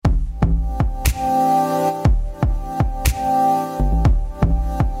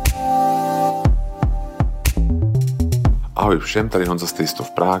Ahoj všem, tady Honza z Taste of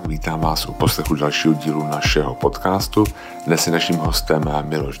Prague, vítám vás u poslechu dalšího dílu našeho podcastu. Dnes je naším hostem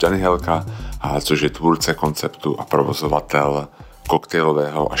Miloš Danihelka, což je tvůrce konceptu a provozovatel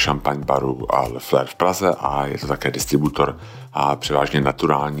koktejlového a šampaň baru Le Flair v Praze a je to také distributor převážně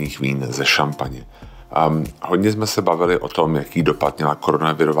naturálních vín ze šampaně. Hodně jsme se bavili o tom, jaký dopad měla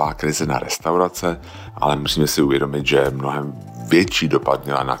koronavirová krize na restaurace, ale musíme si uvědomit, že mnohem větší dopad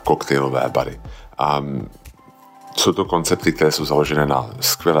měla na koktejlové bary. Jsou to koncepty, které jsou založené na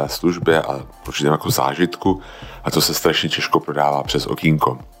skvělé službě a určitém jako zážitku a to se strašně těžko prodává přes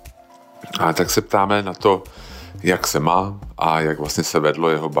okýnko. A tak se ptáme na to, jak se má a jak vlastně se vedlo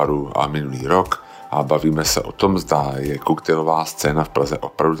jeho baru a minulý rok a bavíme se o tom, zda je koktejlová scéna v Praze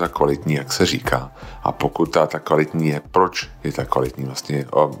opravdu tak kvalitní, jak se říká. A pokud tak kvalitní je, proč je tak kvalitní vlastně,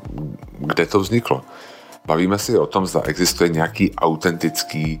 kde to vzniklo. Bavíme si o tom, zda existuje nějaký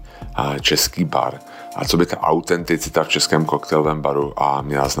autentický český bar a co by ta autenticita v českém koktejlovém baru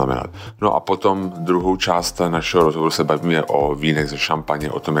měla znamenat. No a potom druhou část našeho rozhovoru se bavíme o vínech ze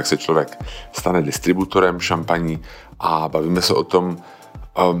šampaně, o tom, jak se člověk stane distributorem šampaní a bavíme se o tom,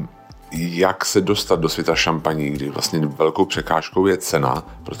 jak se dostat do světa šampaní, kdy vlastně velkou překážkou je cena,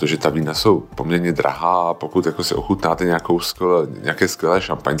 protože ta vína jsou poměrně drahá a pokud jako si ochutnáte nějaké skvělé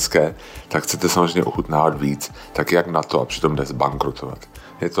šampaňské, tak chcete samozřejmě ochutnávat víc, tak jak na to a přitom nezbankrotovat.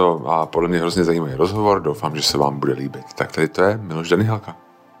 Je to podle mě hrozně zajímavý rozhovor, doufám, že se vám bude líbit. Tak tady to je Miloš Danihelka.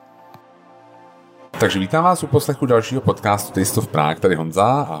 Takže vítám vás u poslechu dalšího podcastu Taste of Prague, tady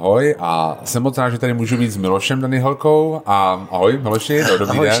Honza, ahoj, a jsem moc rád, že tady můžu být s Milošem Danihelkou a ahoj Miloši,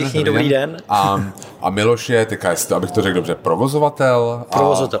 dobrý ahoj, den. Všichni, dobrý den. A Miloš je, teďka, abych to řekl dobře, provozovatel.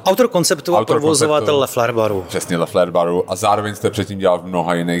 Autor konceptu a provozovatel Le Flair baru. Přesně, Le Flair baru a zároveň jste předtím dělal v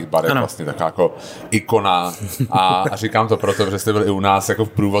mnoha jiných barech, vlastně taková jako ikona a říkám to proto, že jste byl i u nás jako v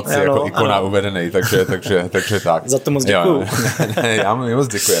průvodci, ano, jako ikona uvedený, takže tak. Za to moc děkuju. Já moc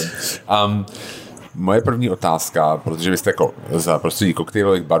děkujem. Moje první otázka, protože vy jste jako za prostředí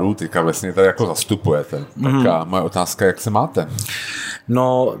koktejlových barů teďka vlastně tady jako zastupujete, tak moje otázka, jak se máte?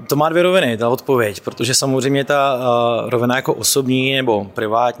 No, to má dvě roviny, ta odpověď, protože samozřejmě ta rovina jako osobní nebo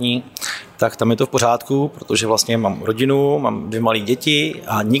privátní, tak tam je to v pořádku, protože vlastně mám rodinu, mám 2 malé děti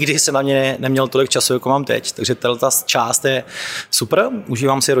a nikdy se na mě neměl tolik času, jako mám teď, takže tato část je super,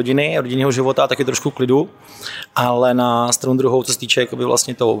 užívám si rodinného života, taky trošku klidu, ale na stranu druhou, co se týče jakoby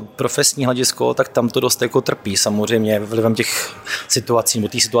vlastně to profesní hledisko, tak tam to dost jako trpí samozřejmě vlivem těch situací, nebo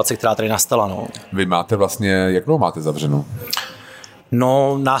té situace, která tady nastala. No. Vy máte vlastně, jak dlouho máte zavřenou?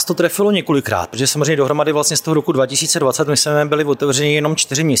 No, nás to trefilo několikrát, protože samozřejmě dohromady vlastně z toho roku 2020 my jsme byli otevřeni jenom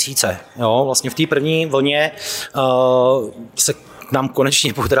 4 měsíce. Jo, vlastně v té první vlně se nám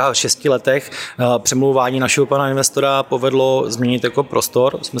konečně po 6 letech přemlouvání našeho pana investora povedlo změnit jako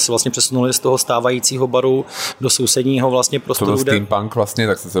prostor. Jsme se vlastně přesunuli z toho stávajícího baru do sousedního vlastně prostoru. To byl steampunk vlastně,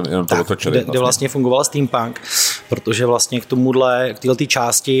 tak jste se jenom to otočili. Kde vlastně fungoval steampunk, protože vlastně k této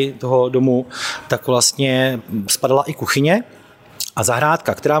části toho domu tak vlastně spadala i kuchyně a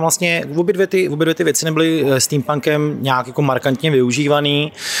zahrádka, která vlastně obě dvě ty věci nebyly steampunkem nějak jako markantně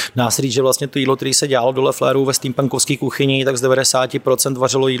využívaný. Dá se říct, že vlastně to jídlo, které se dělalo do Le Flairu ve steampunkovské kuchyni, tak z 90%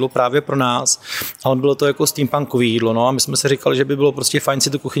 vařilo jídlo právě pro nás, ale bylo to jako steampunkový jídlo. No a my jsme si říkali, že by bylo prostě fajn si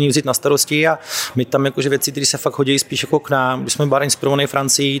tu kuchyni vzít na starosti a mít tam jakože věci, které se fakt hodí spíš jako k nám. Když jsme bar inspirovaný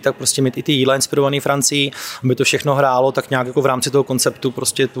Francií, tak prostě mít i ty jídla inspirovaný Francií, aby to všechno hrálo tak nějak jako v rámci toho konceptu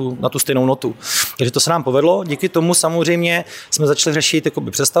prostě na tu stejnou notu. Takže to se nám povedlo. Díky tomu samozřejmě jsme začali řešit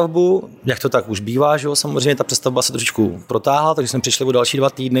jakoby přestavbu, jak to tak už bývá, že jo? Samozřejmě ta přestavba se trošičku protáhla, takže jsme přišli o další 2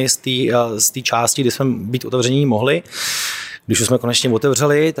 týdny z té části, kdy jsme být otevření mohli. Když už jsme konečně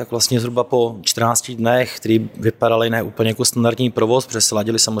otevřeli, tak vlastně zhruba po 14 dnech, který vypadaly ne úplně jako standardní provoz, protože se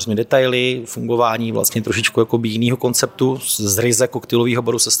ladily samozřejmě detaily, fungování vlastně trošičku jako jiného konceptu, z ryze koktejlového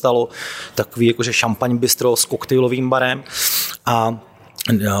baru se stalo takový jakože šampaň bistro s koktejlovým barem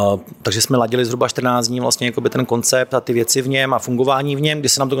takže jsme ladili zhruba 14 dní vlastně jakoby ten koncept a ty věci v něm a fungování v něm.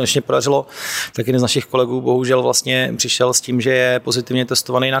 Když se nám to konečně podařilo, tak jeden z našich kolegů bohužel vlastně přišel s tím, že je pozitivně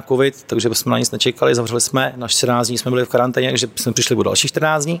testovaný na covid, takže jsme na nic nečekali, zavřeli jsme, na 14 dní jsme byli v karanténě, takže jsme přišli o dalších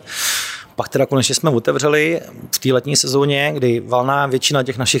 14 dní. Pak teda konečně jsme otevřeli v té letní sezóně, kdy valná většina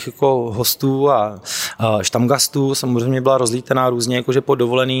těch našich jako hostů a štamgastů samozřejmě byla rozlítaná různě jakože po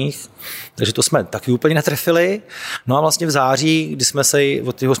dovolených, takže to jsme taky úplně netrefili. No a vlastně v září, kdy jsme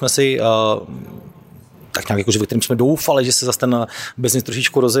si tak nějak jako, že ve kterém jsme doufali, že se zase ten biznis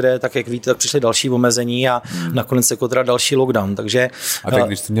trošičku rozjede, tak jak víte, tak přišly další omezení a nakonec jako teda další lockdown, takže... A tak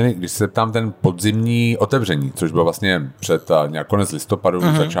když se ptám ten podzimní otevření, což bylo vlastně před nějak konec listopadu,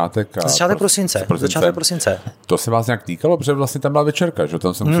 začátek prosince. To se vás nějak týkalo, protože vlastně tam byla večerka, že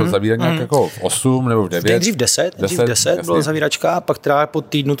tam jsem musel zavírat nějak jako v 8 nebo v 9. Dřív 10 byla zavíračka, a pak teda po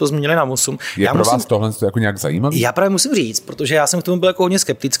týdnu to změnili na 8. Je pro vás tohle jako nějak zajímavé? Já právě musím říct, protože já jsem k tomu byl jako hodně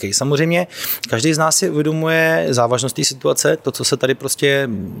skeptický. Samozřejmě každý z nás si uvědomuje závažnost té situace, to, co se tady prostě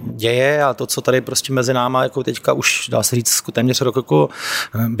děje a to, co tady prostě mezi náma jako teďka už dá se říct téměř rok jako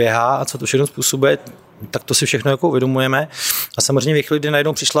běhá a co to všechno způsobuje, tak to si všechno jako uvědomujeme. A samozřejmě ve chvíli, kdy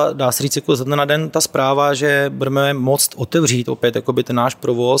najednou přišla, dá se říct, jako ze dne na den ta zpráva, že budeme moct otevřít opět jakoby ten náš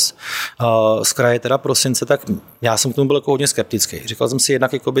provoz z kraje teda prosince, tak já jsem k tomu byl jako hodně skeptický. Říkal jsem si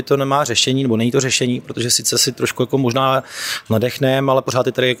jednak, jakoby to nemá řešení, nebo není to řešení, protože sice si trošku jako možná nadechneme, ale pořád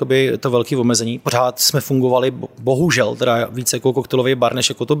je tady jakoby to velké omezení. Pořád jsme fungovali, bohužel, teda více jako koktejlový bar, než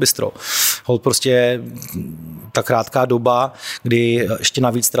jako to bistro. Holt prostě ta krátká doba, kdy ještě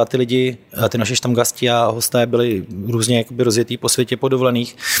navíc teda ty lidi, ty naše štamgasti a hosté byli různě jakoby rozjetý po světě po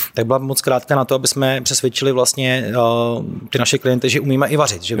dovolených, tak byla moc krátká na to, aby jsme přesvědčili vlastně ty naše klienty, že umíme i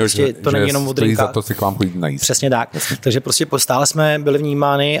vařit, že prostě to není jenom o drinkách. Za to si k vám chodit najíst. Přesně tak. Jasně. Takže prostě stále jsme byli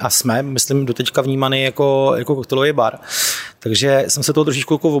vnímáni a jsme, myslím, doteďka vnímáni jako koktejlový bar. Takže jsem se toho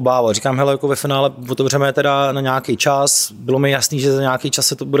trošičku jako obával. Říkám, hele, jako ve finále otevřeme teda na nějaký čas. Bylo mi jasný, že za nějaký čas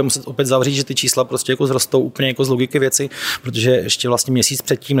se to bude muset opět zavřít, že ty čísla prostě jako zrostou úplně jako z logiky věci, protože ještě vlastně měsíc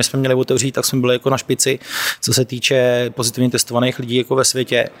předtím, než jsme měli otevřít, tak jsme byli jako na špici, co se týče pozitivně testovaných lidí jako ve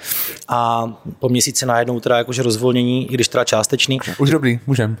světě. A po měsíci najednou teda jakože rozvolnění, i když teda částečný. Už dobrý,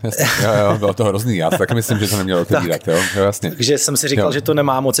 můžem. Jasně. Jo, bylo to hrozný. Já tak myslím, že to nemělo otevírat, jo, jasně. Takže jsem si říkal, že to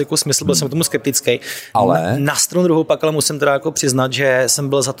nemá moc jako smysl, byl jsem tomu skeptický. Ale na stranu druhou pak ale musím teda jako přiznat, že jsem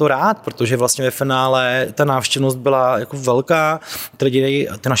byl za to rád, protože vlastně ve finále ta návštěvnost byla jako velká.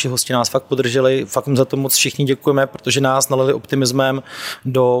 Ty naši hosti nás fakt podrželi, fakt jim za to moc všichni děkujeme, protože nás nalili optimismem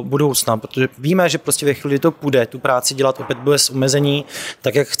do budoucna, protože víme, že prostě ve chvíli to půjde, tu práci dělat opět bez omezení,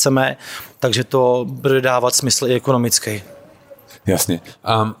 tak jak chceme, takže to bude dávat smysl i ekonomický. Jasně.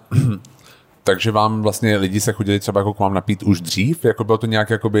 Takže vám vlastně lidi se chodili třeba jako k vám napít už dřív? Jako bylo to nějak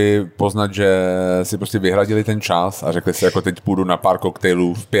jakoby poznat, že si prostě vyhradili ten čas a řekli si, jako teď půjdu na pár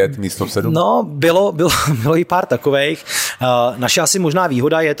koktejlů v 5 místo v 7? No, bylo i pár takovejch. Naše asi možná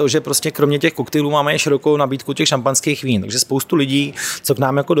výhoda je to, že prostě kromě těch koktejlů máme širokou nabídku těch šampanských vín. Takže spoustu lidí, co k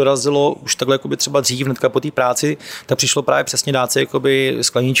nám jako dorazilo už takhle jakoby třeba dřív, hnedka po té práci, tak přišlo právě přesně dát si jakoby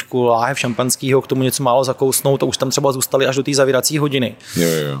skleničku láhev šampanského, k tomu něco málo zakousnout a už tam třeba zůstali až do té zavírací hodiny.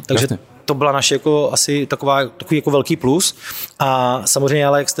 Jo, takže jasně. To byla naše jako asi takový jako velký plus. A samozřejmě,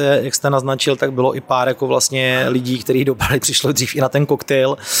 ale jak jste naznačil, tak bylo i pár jako vlastně lidí, kteří dobrali, přišlo dřív i na ten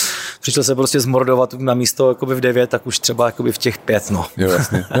koktejl. Přišlo se prostě zmordovat na místo jakoby v 9, tak už třeba jakoby v těch 5, no. Jo,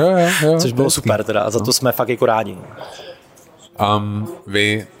 jasně. Jo, což bylo super teda. A za to jsme fakt jako rádi.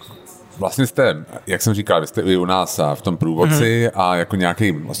 Vy vlastně jste, jak jsem říkal, vy jste i u nás v tom průvodci a jako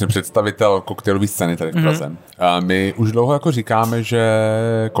nějaký vlastně představitel koktejlové scény tady v Praze. My už dlouho jako říkáme, že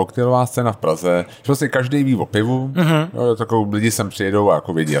koktejlová scéna v Praze, že vlastně každý ví o pivu, jo, takovou lidi sem přijedou a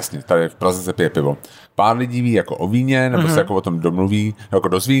jako vědí jasně, tady v Praze se pije pivo. Pár lidí ví jako o víně, nebo se jako o tom domluví, jako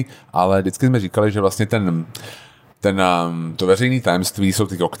dozví, ale vždycky jsme říkali, že vlastně to veřejné tajemství jsou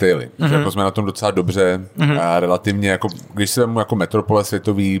ty koktejly. Jako jsme na tom docela dobře relativně, jako, když se vemu jako metropole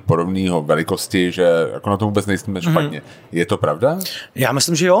světový podobného velikosti, že jako na tom vůbec nejsme špatně. Je to pravda? Já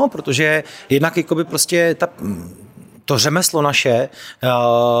myslím, že jo, protože jednak jakoby prostě to řemeslo naše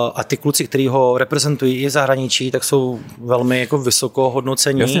a ty kluci, kteří ho reprezentují i v zahraničí, tak jsou velmi jako vysoko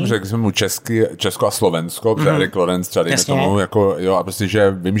hodnocení. Jasně, protože jsme mu Česko a Slovensko, protože Erik Lorenz třeba dejme tomu, jako, jo, a prostě,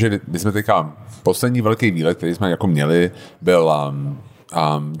 že vím, že my jsme teďka poslední velký výlet, který jsme jako měli, byl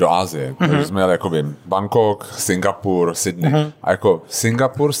do Asie. Takže jsme jeli jako vím, Bangkok, Singapur, Sydney. A jako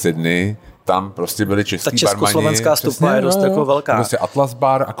Singapur, Sydney, tam prostě byli český barmani. Ta československá stupa je dost jako velká. Prostě Atlas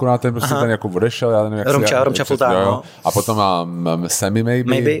bar, akorát ten prostě ten jako odešel. Já nevím, jak Romča Fultán, no. A potom Semi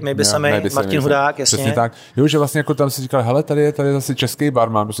Maybe Semi, Martin Hudák, jasně. Přesně tak. Jo, že vlastně jako tam si říkal, hele, tady je zase český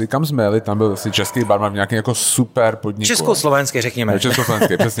barman, prostě kam jsme jeli, tam byl zase český barman v nějakém jako super podniku. Československý, řekněme.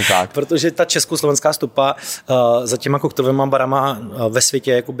 Československý, přesně tak. Protože ta československá stopa za těma koktejlovými barama ve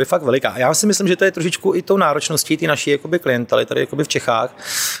světě je jakoby fakt veliká. Já si myslím, že to je trošičku i tou náročností ty naší jakoby klientely tady jakoby v Čechách.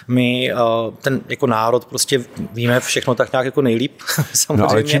 My ten jako národ prostě víme všechno tak nějak jako nejlíp.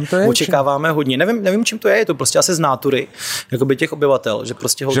 Samozřejmě no, to je, očekáváme hodně. Nevím, čím to je to prostě asi z nátury jakoby těch obyvatel, že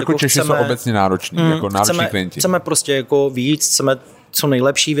prostě že jako Češi jsou obecně nároční, jako nároční klienti. Chceme prostě jako víc, chceme co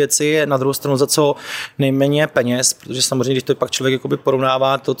nejlepší věci, na druhou stranu za co nejméně peněz, protože samozřejmě, když to pak člověk jakoby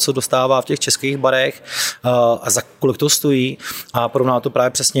porovnává to, co dostává v těch českých barech a za kolik to stojí a porovná to právě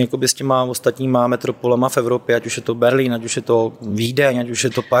přesně jakoby s těma ostatníma metropolema v Evropě, ať už je to Berlín, ať už je to Vídeň, ať už je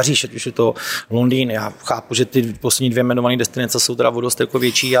to Paříž, ať už je to Londýn. Já chápu, že ty poslední 2 jmenované destinace jsou teda o dost jako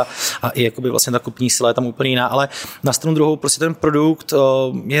větší a i jakoby vlastně ta kupní síla je tam úplně jiná, ale na stranu druhou prostě ten produkt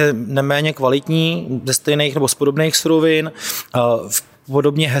je neméně kvalitní ze stejných nebo z podobných surovin v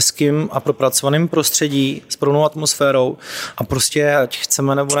podobně hezkým a propracovaným prostředí s podobnou atmosférou a prostě ať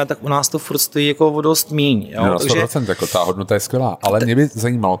chceme nebo ne, tak u nás to furt stojí jako o dost míň. Jo? No, 100%, jako ta hodnota je skvělá, ale mě by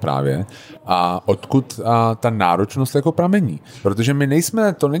zajímalo právě, a odkud ta náročnost jako pramení, protože my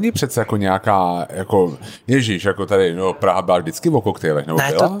nejsme, to není přece jako nějaká, jako ježíš, jako tady, no Praha byla vždycky o koktejlech, nebo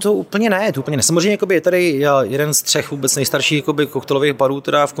ne, to úplně ne, Samozřejmě jakoby je tady jeden z 3 vůbec nejstarších jakoby koktejlových barů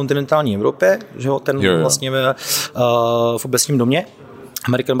teda v kontinentální Evropě, že jo, ten vlastně v Obecním domě.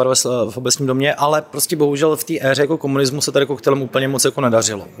 American Bar v Obecním domě, ale prostě bohužel v té éře jako komunismu se tady koktejlem úplně moc jako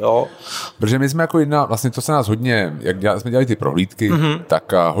nedařilo. Jo? Protože my jsme jako jedna, vlastně to se nás hodně, jsme dělali ty prohlídky,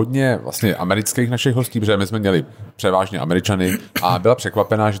 tak hodně vlastně amerických našich hostí, protože my jsme měli převážně Američany a byla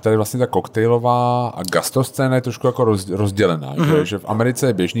překvapená, že tady vlastně ta koktejlová a gastroscéna je trošku jako rozdělená, že v Americe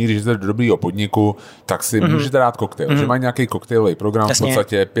je běžný, když jste do dobrýho podniku, tak si můžete dát koktejl, že mají nějaký koktejlový program, v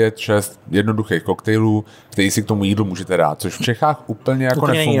podstatě 5-6 jednoduchých koktejlů, který si k tomu jídlu můžete dát, což v Čechách úplně jako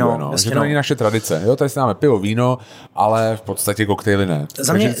nefunguje, no. Že to není naše tradice. Jo, tady si dáme pivo, víno, ale v podstatě koktejly ne.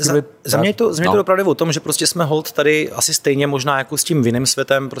 Za mě to opravdu o tom, že prostě jsme hold tady asi stejně možná jako s tím vinným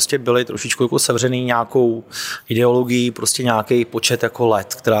světem prostě byli trošičku jako sevřený nějakou ideologií, prostě nějaký počet jako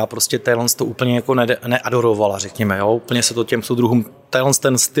let, která prostě Thailand to úplně jako neadorovala, řekněme, jo. Úplně se to těm soudruhům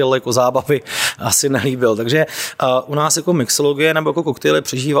ten styl jako zábavy asi nelíbil. Takže u nás jako mixologie nebo jako koktejly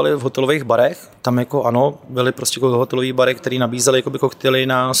přežívaly v hotelových barech. Tam jako ano, byly prostě jako hotelové bary, které nabízely jako koktejly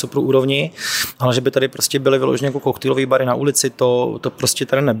na super úrovni, ale že by tady prostě byly vyloženě jako koktejlové bary na ulici, to prostě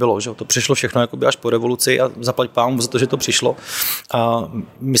tady nebylo, že? To přišlo všechno jako až po revoluci a zaplať pámu za to, že to přišlo. A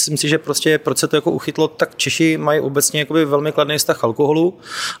myslím si, že prostě proč se to jako uchytlo, tak Češi mají obecně jakoby velmi kladný vztah k alkoholu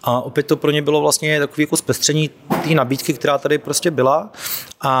a opět to pro ně bylo vlastně takový jako zpestření té nabídky, která tady prostě byla.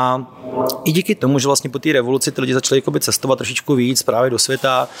 A i díky tomu, že vlastně po té revoluci ty lidi začali jakoby cestovat trošičku víc právě do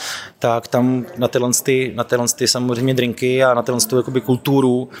světa, tak tam na tyhle samozřejmě drinky a na tyhle jakoby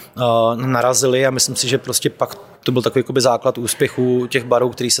kulturu narazili a myslím si, že prostě pak to byl takový jakoby základ úspěchu těch barů,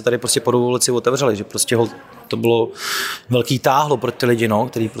 který se tady prostě po revoluci otevřeli, že prostě to bylo velký táhlo pro ty lidi, no,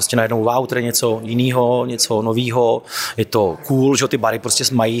 který prostě najednou wow, tady něco jiného, něco nového, je to cool, že ty bary prostě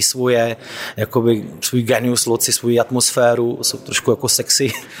mají svoje, jakoby svůj genius loci, svoji atmosféru, jsou trošku jako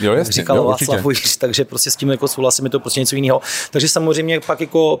sexy, říkal Václav Ujíř, takže prostě s tím jako souhlasím, je to prostě něco jiného. Takže samozřejmě pak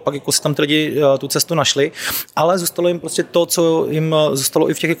jako si tam ty lidi tu cestu našli, ale zůstalo jim prostě to, co jim zůstalo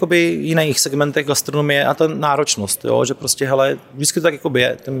i v těch jakoby jiných segmentech gastronomie a ta náročnost, jo, že prostě hele, vždycky to tak jako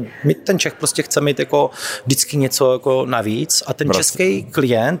je. Ten Čech prostě chce mít jako vždycky něco jako navíc a ten český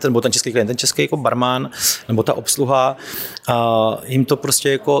klient, ten český jako barman nebo ta obsluha jim to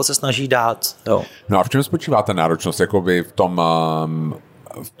prostě jako se snaží dát. Jo. No a v čem spočívá ta náročnost? Jakoby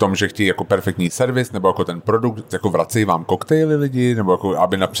v tom, že chtějí jako perfektní servis, nebo jako ten produkt, jako vracejí vám koktejly lidi, nebo jako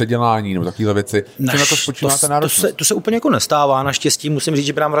aby na předělání, nebo takovéhle věci. Čím na to spočívá ta náročnost? To se úplně jako nestává, naštěstí, musím říct,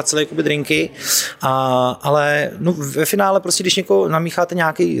 že by nám vraceli jakoby drinky, ale no, ve finále prostě, když někoho namícháte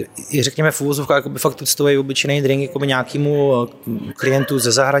nějaký, řekněme v uvozovkách, jakoby fakt tuctový obyčejný drink jakoby nějakému klientu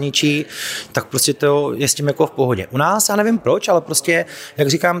ze zahraničí, tak prostě to je s tím jako v pohodě. U nás, já nevím proč, ale prostě, jak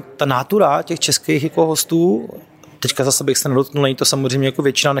říkám, ta natura těch českých jako hostů, teďka zase bych se nedotknul, není to samozřejmě jako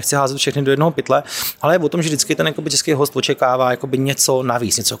většina, nechci házet všechny do jednoho pytle, ale je o tom, že vždycky ten jakoby český host očekává jakoby něco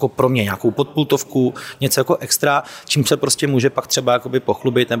navíc, něco jako pro mě, nějakou podpultovku, něco jako extra, čím se prostě může pak třeba jakoby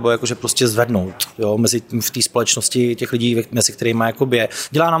pochlubit nebo jakože prostě zvednout, jo, v té společnosti těch lidí, mezi kterými jakoby je.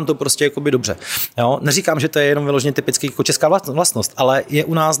 Dělá nám to prostě jakoby dobře. Jo. Neříkám, že to je jenom vyloženě typický jako česká vlastnost, ale je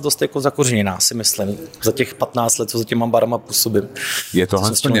u nás dost jako zakořeněná, si myslím, za těch 15 let, co za těma barama působím. Je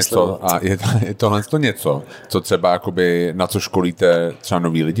tohle něco, co třeba jakoby na co školíte třeba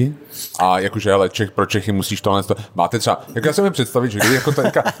noví lidi? A jakože, ale pro Čechy musíš tohle, máte třeba, jak já jsem mi představit, že kdyby jako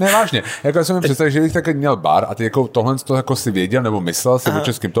ne vážně, jak já jsem mi představit, že kdybych tak měl bar a ty jako tohle jako si věděl nebo myslel si o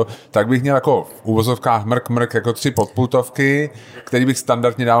českým tak bych měl jako v úvozovkách mrk jako 3 podpultovky, který bych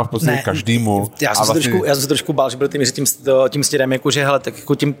standardně dával v podstatě každému. Já jsem se trošku bál, že byl tím stěrem, jako že hele, tak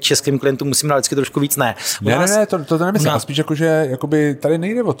jako tím českým klientům musím dát vždycky trošku víc, ne. Ne, to nemyslím, a spíš jako, že jakoby tady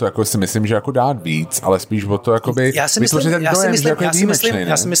nejde o to, jako si myslím, že jako dát víc, ale spíš o to, jakoby já si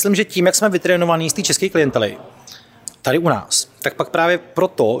myslím, že tím, jak jsme vytrénovaní z té české klientely, tady u nás, tak pak právě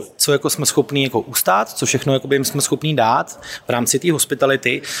proto, co jako jsme schopní jako ustát, co všechno jakoby jim jsme schopní dát v rámci té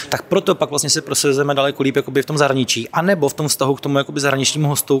hospitality, tak proto pak vlastně se prosazujeme daleko líp jakoby v tom zahraničí, anebo v tom vztahu k tomu jakoby zahraničnímu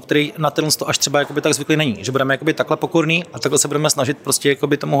hostu, který na ten až třeba jakoby tak zvyklý není, že budeme jakoby takhle pokorný a takhle se budeme snažit prostě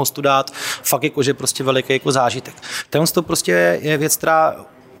jakoby tomu hostu dát fakt jakože prostě veliký jako zážitek. To prostě je věc, která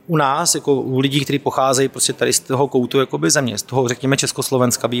u nás, jako u lidí, kteří pocházejí prostě tady z toho koutu jakoby země, z toho řekněme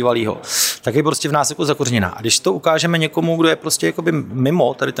Československa bývalýho, tak je prostě v nás jako zakořeněná. A když to ukážeme někomu, kdo je prostě jakoby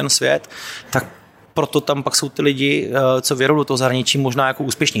mimo tady ten svět, tak proto tam pak jsou ty lidi, co vědou do toho zahraničí, možná jako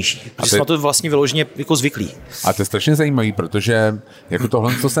úspěšnější. Protože jsme to vlastně vyloženě jako zvyklí. A to je strašně zajímavý, protože jako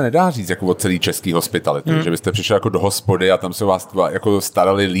tohle to se nedá říct jako o celý český hospitality, že byste přišli jako do hospody a tam se vás jako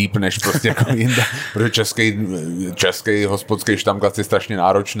starali líp než prostě jako jinde, protože český hospodský štamgast je strašně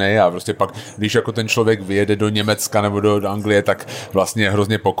náročný a prostě pak, když jako ten člověk vyjede do Německa nebo do Anglie, tak vlastně je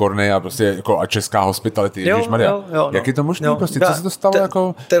hrozně pokorný a prostě jako a česká hospitality, ježišmarja. Jak je to možné? Prostě co se to stalo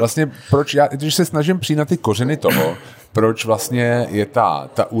jako vlastně, proč když se snažím přijít na ty kořeny toho, proč vlastně je ta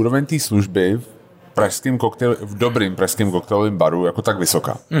úroveň té služby v dobrým pražském koktejlovém baru jako tak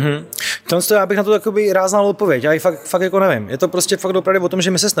vysoká. To já bych na to takový rád znal odpověď, já ji fakt jako nevím. Je to prostě fakt opravdu o tom,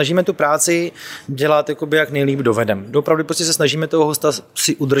 že my se snažíme tu práci dělat jakoby jak nejlíp dovedem. Opravdu prostě se snažíme toho hosta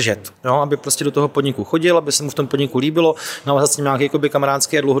si udržet, no, aby prostě do toho podniku chodil, aby se mu v tom podniku líbilo, navázat s ním nějaký jakoby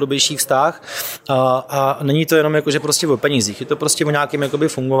kamarádský a dlouhodobější vztah a není to jenom jako, že prostě o penězích, je to prostě o nějakém jakoby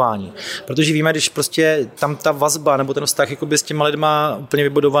fungování. Protože víme, když prostě tam ta vazba nebo ten vztah jakoby s těma lidma úplně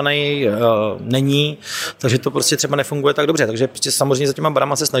vybudovaný není, takže to prostě třeba nefunguje tak dobře. Takže prostě samozřejmě za těma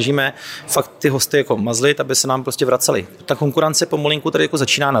barama se snažíme fakt ty hosty jako mazlit, aby se nám prostě vraceli. Ta konkurence pomalinku tady jako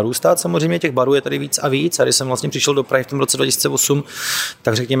začíná narůstat. Samozřejmě těch barů je tady víc a víc. A když jsem vlastně přišel do Prahy v tom roce 2008,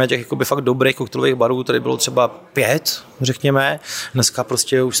 tak řekněme těch jakoby fakt dobrých koktejlových barů tady bylo třeba 5, řekněme. Dneska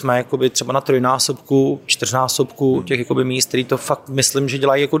prostě už jsme jakoby třeba na 3násobku, 4násobku těch jakoby míst, který to fakt myslím, že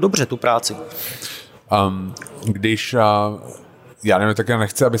dělají jako dobře tu práci. Když já nevím, tak já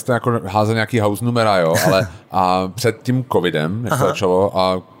nechci, abyste jako házel nějaký house numera, jo, ale a před tím covidem, jak to začalo,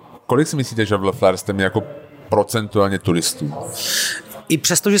 a kolik si myslíte, že v Flair jste měli jako procentuálně turistů? I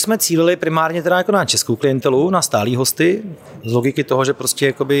přesto, že jsme cílili primárně teda jako na českou klientelu, na stálý hosty, z logiky toho, že prostě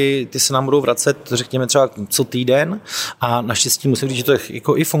jakoby ty se nám budou vracet, řekněme třeba co týden a naštěstí musím říct, že to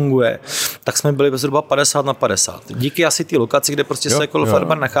jako i funguje, tak jsme byli zhruba 50/50. Díky asi té lokaci, kde prostě se jako Flair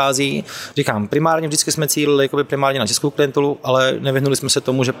bar nachází, říkám, primárně vždycky jsme cílili jakoby primárně na českou klientelu, ale nevyhnuli jsme se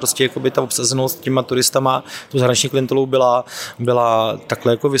tomu, že prostě jakoby ta obsazenost těma turistama, tu zahraniční klientelou byla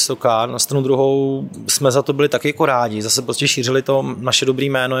takhle jako vysoká. Na stranu druhou jsme za to byli taky jako rádi, zase prostě šířili to naše dobrý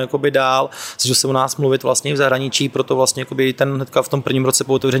jméno jakoby dál, začal se u nás mluvit vlastně v zahraničí, proto vlastně jakoby hnedka v tom prvním roce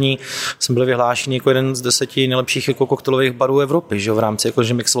po otevření jsme byli vyhlášeni jako jeden z 10 nejlepších jako koktejlových barů Evropy, že v rámci jako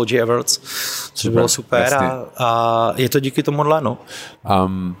Mixology Awards, což bylo super a je to díky tomuhle, no.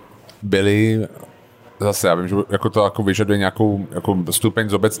 Byli zase, já vím, že jako to jako vyžaduje nějakou jako stupeň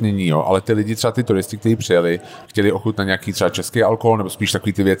zobecnění, jo, ale ty lidi, třeba ty turisti, kteří přijeli, chtěli ochutnat nějaký třeba český alkohol, nebo spíš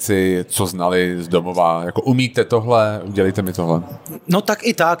takový ty věci, co znali z domova, jako umíte tohle, udělejte mi tohle. No tak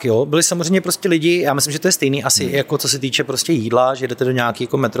i tak, jo, byli samozřejmě prostě lidi, já myslím, že to je stejný asi jako co se týče prostě jídla, že jdete do nějaký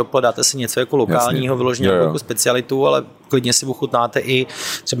jako metropole, dáte si něco jako lokálního, vyloženě jako specialitu, ale klidně si ochutnáte i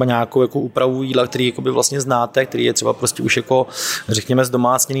třeba nějakou jako úpravu jídla, který jakoby vlastně znáte, který je třeba prostě už jako řekněme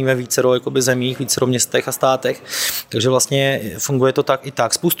zdomácněný ve vícero jakoby zemích, vícero městech a státech. Takže vlastně funguje to tak i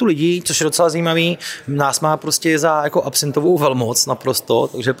tak. Spoustu lidí, což je docela zajímavý, nás má prostě za jako absintovou velmoc naprosto,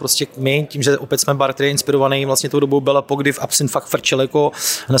 takže prostě my tím, že opět jsme bar, který je inspirovaný vlastně tou dobou Bella Po, kdy v absint fakt frčel jako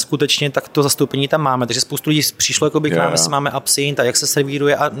neskutečně, tak to zastoupení tam máme. Takže spoustu lidí přišlo jako by k nám, jestli máme absint a jak se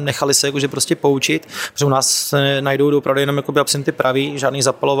servíruje a nechali se jakože prostě poučit, protože u nás se najdou opravdu jenom jako by absinty pravý, žádný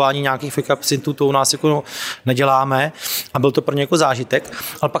zapalování nějakých fake absintů, to u nás jako neděláme a byl to pro ně jako zážitek.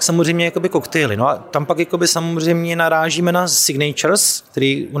 Ale pak samozřejmě jako by koktejly. No a tam pak jako by samozřejmě narážíme na signatures,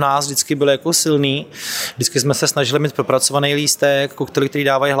 který u nás vždycky byly jako silný. Vždycky jsme se snažili mít propracovaný lístek, koktejly, který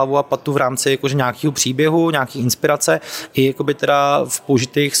dávají hlavu a patu v rámci jakože nějakého příběhu, nějaký inspirace i jako by teda v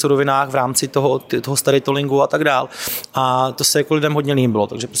použitých surovinách v rámci toho storytellingu a tak dál. A to se jako lidem hodně líbilo,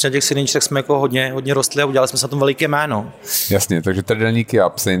 takže prostě na těch signatures jsme jako hodně rostli a udělali jsme se na tom veliké jméno. Jasně, takže trdelníky a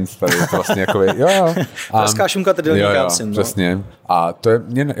absint, tady je to vlastně jako Pražská šunka, trdelníky a absint. Přesně. No. A to je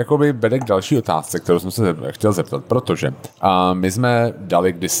mě jakoby vede k další otázce, kterou jsem se chtěl zeptat, protože my jsme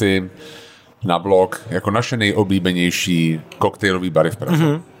dali kdysi na blog jako naše nejoblíbenější koktejlový bary v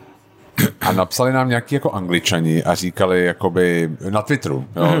Praze. a napsali nám nějaký jako Angličani a říkali jakoby na Twitteru,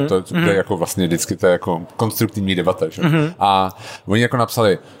 jo, to je jako vlastně vždycky to je jako konstruktivní debata, že? A oni jako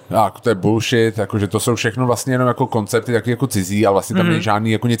napsali, to je bullshit, jako, že to jsou všechno vlastně jenom jako koncepty taky jako cizí, ale vlastně tam není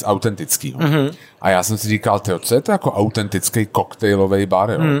žádný jako nic autentického. A já jsem si říkal, co je to jako autentický koktejlový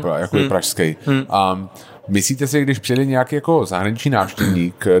bar, jo, jako je pražský. Myslíte si, když přijde nějaký jako zahraniční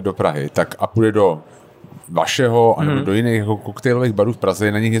návštěvník do Prahy, tak a půjde do vašeho a nebo do jiných jako koktejlových barů v Praze,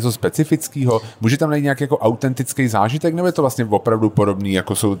 je na nich něco specifického? Může tam najít nějaký jako autentický zážitek, nebo je to vlastně opravdu podobný,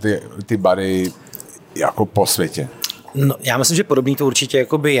 jako jsou ty bary jako po světě? No, já myslím, že podobný to určitě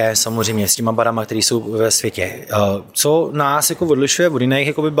jakoby je samozřejmě s těma barama, které jsou ve světě. Co nás jako odlišuje od jiných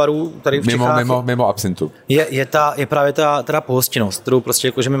jakoby barů tady v Čechách? Mimo absintu. Je právě ta pohostinnost, kterou prostě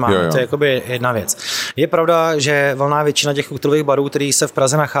jakože my máme. Jo. To je jakoby jedna věc. Je pravda, že valná většina těch koktejlových barů, který se v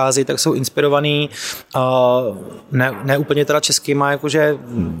Praze nachází, tak jsou inspirovaný ne úplně teda českýma jakože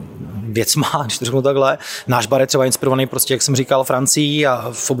věcma, když to řeknu takhle. Náš bar je třeba inspirovaný prostě, jak jsem říkal, Francií a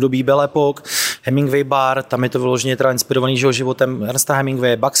v období Belle Époque, Hemingway bar, tam je to vyloženě teda inspirovaný životem Ernesta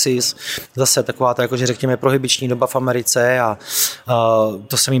Hemingwaye, Baxis, zase taková ta, jakože řekněme, prohibiční doba v Americe a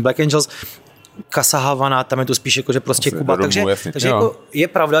to samý Black Angels. Casa Havana, tam je to spíš jakože prostě Kuba, takže jako je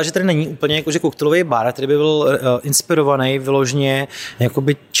pravda, že tady není úplně jakože koktejlový bar, který by byl inspirovaný vyloženě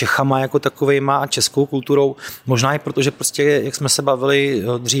jakoby Čechama jako takovejma a českou kulturou, možná i protože prostě, jak jsme se bavili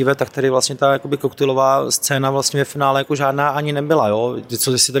dříve, tak tady vlastně ta jakoby koktejlová scéna vlastně ve finále jako žádná ani nebyla, jo,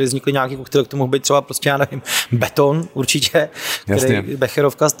 co si tady vznikly nějaký koktejl, to mohl být třeba prostě, já nevím, Beton určitě, který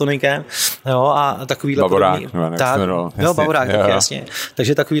becherovka s tonikem, jo, a takovýhle Bavorák, Bavorák, jasně,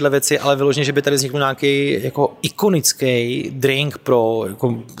 takže takovýhle věci, ale vyloženě, že by tady vznikl nějaký jako ikonický drink pro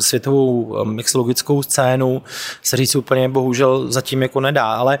jako světovou mixologickou scénu, se říct úplně bohužel zatím jako nedá,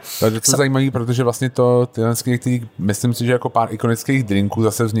 ale... To je zajímavé, protože vlastně myslím si, že jako pár ikonických drinků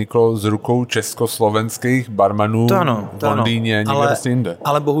zase vzniklo z rukou československých barmanů v Londýně, někde prostě jinde.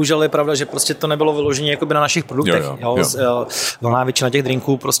 Ale bohužel je pravda, že prostě to nebylo vyloženě jako by na našich produktech. Velná většina těch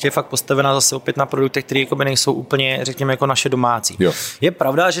drinků prostě je fakt postavená zase opět na produktech, které jako by nejsou úplně, řekněme, jako naše domácí. Jo. Je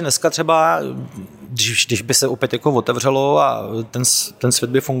pravda, že dneska třeba když by se opět jako otevřelo a ten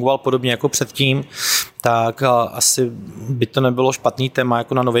svět by fungoval podobně jako předtím, tak asi by to nebylo špatný téma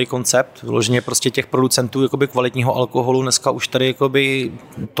jako na nový koncept. Vyloženě prostě těch producentů jakoby kvalitního alkoholu dneska už tady jakoby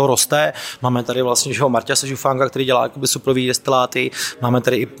to roste. Máme tady vlastně Marťa Sežufánka, který dělá jakoby suprový destiláty. Máme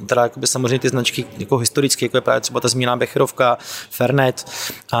tady i teda jakoby samozřejmě ty značky jako historické, jako je právě třeba ta zmíněná becherovka, Fernet,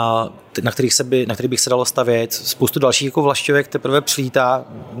 na kterých bych se dalo stavět. Spoustu dalších jako vlašťovek teprve přilítá.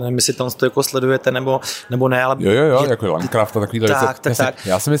 Nevím, jestli to jako sledujete nebo ne, ale jo, jako Landcraft a takovýhle věci. Tak.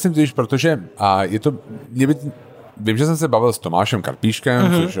 Já si myslím, že protože je to vím, že jsem se bavil s Tomášem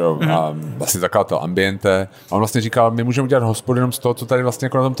Karpíškem, což vlastně zakladatel Ambiente, a on vlastně říkal, my můžeme udělat hospodu jenom z toho, co tady vlastně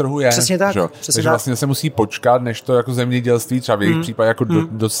jako na tom trhu je. Přesně tak. Takže vlastně se musí počkat, než to jako zemědělství třeba v jejich případě jako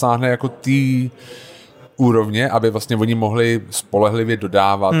dosáhne jako tý úrovně, aby vlastně oni mohli spolehlivě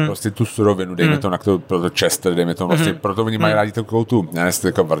dodávat prostě tu surovinu, dejme to na to Chester, dejme to vlastně, proto oni mají rádi takovou tu,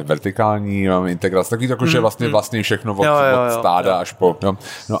 jako vertikální integraci, takový jako, že vlastně všechno od stáda až po,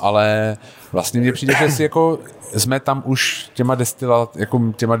 no ale vlastně mně přijde, že si jako jsme tam už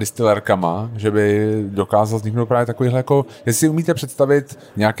těma distilérkama, že by dokázal vzniknout právě takovýhle jako, jestli si umíte představit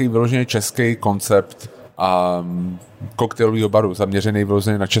nějaký vyložený český koncept a koktejlového baru zaměřený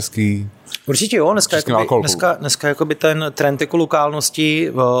vyložený na český. Určitě jo, dneska jakoby ten trend jako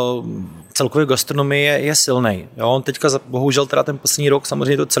lokálnosti celkově gastronomie je silnej. Jo, teďka bohužel teda ten poslední rok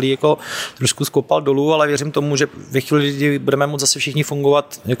samozřejmě to celý jako trošku skopal dolů, ale věřím tomu, že ve chvíli, kdy budeme moct zase všichni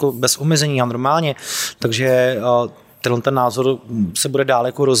fungovat jako bez omezení a normálně, takže ten názor se bude dále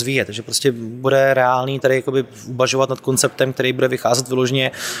jako rozvíjet, takže prostě bude reálný tady jakoby uvažovat nad konceptem, který bude vycházet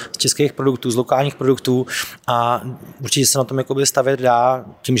vyloženě z českých produktů, z lokálních produktů a určitě se na tom jakoby stavět dá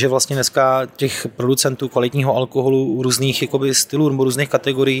tím, že vlastně dneska těch producentů kvalitního alkoholu různých jakoby stylů nebo různých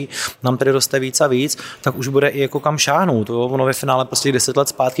kategorií nám tady roste víc a víc, tak už bude i jako kam šáhnout. Ono ve finále prostě 10 let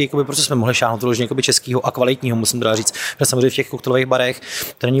zpátky, jakoby, prostě jsme mohli šáhnout vyloženě jakoby českýho a kvalitního, musím teda říct, že samozřejmě v těch koktejlových barech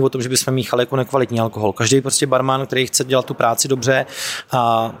to není o tom, že bychom míchali jako nekvalitní alkohol. Každý prostě barman, který chce dělat tu práci dobře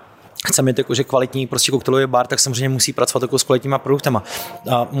a chce mít jakože kvalitní prostě koktejlový bar, tak samozřejmě musí pracovat jako s kvalitníma produktama.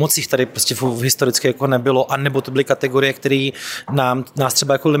 A moc jich tady prostě historicky jako nebylo, anebo to byly kategorie, které nás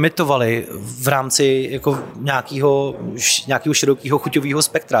třeba jako limitovaly v rámci jako nějakého širokého chuťového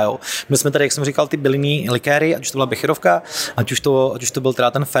spektra. Jo. My jsme tady, jak jsem říkal, ty bylinní likéry, ať už to byla becherovka, ať už to byl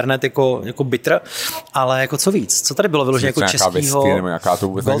teda ten Fernet jako bitter, ale jako co víc. Co tady bylo vyložené jako českýho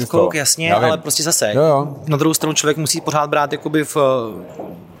Gold Coke, jasně, ale prostě zase. Jo. Na druhou stranu člověk musí pořád brát jakoby v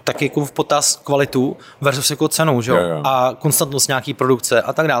tak jako v potaz kvalitu versus jako cenu, že jo? A konstantnost nějaký produkce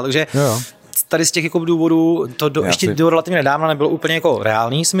a tak dále. Takže tady z těch jako důvodů to ještě do relativně nedávna nebylo úplně jako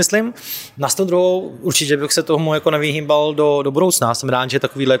reálný, si myslím. Na tu druhou určitě bych se tomu jako nevyhýbal do budoucna. Jsem rád, že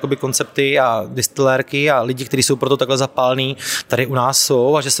takovýhle jakoby koncepty a distillérky a lidi, kteří jsou proto takhle zapálení, tady u nás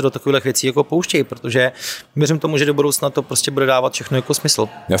jsou a že se do takových věcí jako pouštějí, protože věřím tomu, že do budoucna to prostě bude dávat všechno jako smysl.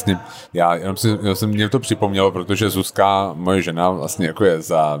 Jasně. Já jsem mě to připomnělo, protože Zuzka, moje žena, vlastně jako je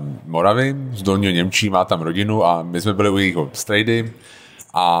za Moravy, z Dolního Němčí, má tam rodinu a my jsme byli u jejich strejdy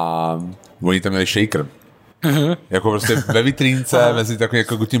a oni tam měli shaker. Jako prostě ve vitrínce, mezi takovým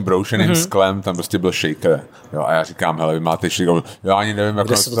jako tím broušeným sklem, tam prostě byl shaker. Jo, a já říkám, hele, vy máte shaker. Já ani nevím, jak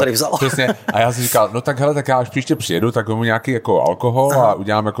kde se to tady vzalo. Přesně. A já jsem říkal, no tak hele, tak já až příště přijedu, tak mu nějaký jako alkohol a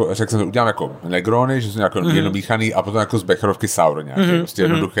udělám jako, řekl jsem, udělám jako negrony, že jsou jako jednomíchaný a potom jako z becherovky sour nějaký. Prostě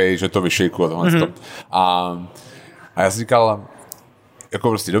jednoduchý, že to vyšejku a tohle stop. A já jsem říkal, jako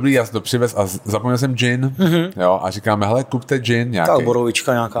prostě dobrý, já jsem to přivez a zapomněl jsem gin, jo, a říkáme, hele, kupte gin nějaký. Ta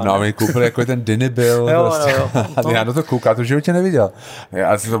borovička nějaká. No a my koupili jako ten Danihelka prostě. Jo. Já na to koukám, to v životě neviděl.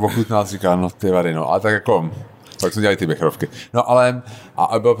 Já jsem to ochutnal a říkal, no ty vady, no. A tak jako, pak jsme dělali ty becherovky. No ale,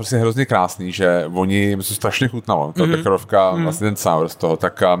 a bylo prostě hrozně krásný, že oni, mi to strašně chutnalo, ta becherovka, vlastně ten sour z toho,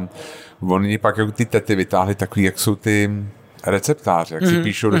 tak oni pak jako ty tety vytáhli takový, jak jsou ty receptáře, jak si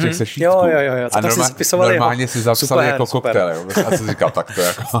píšou do těch sešítků. Jo. A normálně si zapsali jako koktejl. A jsem říkal, tak to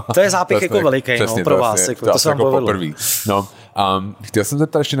jako... To je zápich jako veliký, no, pro vás. To se vám jako poprvé. No, chtěl jsem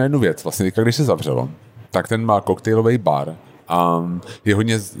zeptat ještě na jednu věc. Vlastně, když se zavřelo, tak ten má koktejlový bar, je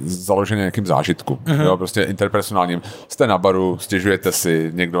hodně založený na nějakým zážitku, jo, prostě interpersonálním. Jste na baru, stěžujete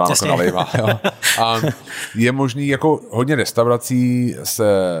si, někdo vám jako nalejvá. Jo. Je možný, jako hodně restaurací se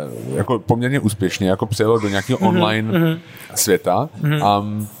jako poměrně úspěšně jako přijelo do nějakého online světa.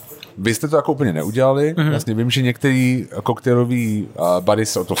 Vy jste to jako úplně neudělali. Vlastně vím, že některý koktejlový bary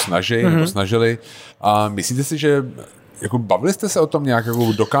se o to snaží, nebo snažili. Myslíte si, že jako bavili jste se o tom nějak,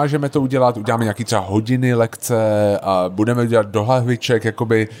 jako dokážeme to udělat, uděláme nějaký třeba hodiny, lekce a budeme dělat do lahviček,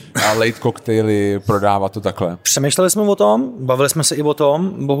 jakoby late koktejly, prodávat to takhle? Přemýšleli jsme o tom, bavili jsme se i o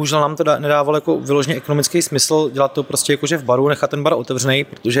tom, bohužel nám to nedávalo jako vyloženě ekonomický smysl dělat to prostě jakože v baru, nechat ten bar otevřený,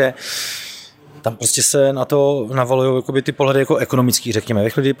 protože tam prostě se na to navalují jakoby ty pohledy jako ekonomický, řekněme. Ve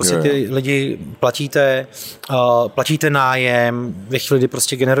chvíli, kdy prostě ty lidi platíte nájem, ve chvíli, kdy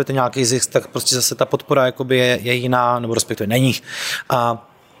prostě generujete nějaký zisk, tak prostě zase ta podpora jakoby je jiná, nebo respektive není. A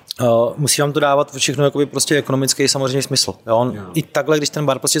musí vám to dávat všechno jakoby prostě ekonomický samozřejmě smysl. Jo? I takhle, když ten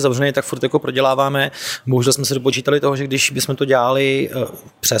bar prostě zavřený, tak furt jako proděláváme. Bohužel jsme se dopočítali toho, že když bychom to dělali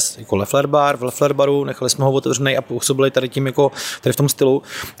přes jako Leffler bar, v Leffler baru, nechali jsme ho otevřený a působili tady tím jako tady v tom stylu,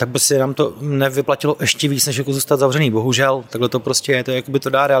 tak by se nám to nevyplatilo ještě víc, než jako zůstat zavřený. Bohužel, takhle to prostě je, to je jakoby to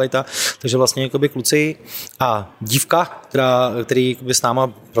dá realita. Takže vlastně jakoby kluci a dívka, který jakoby s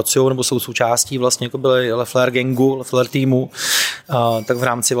náma pracují nebo jsou součástí vlastně jako byli Leffler gangu, Leffler týmu, tak v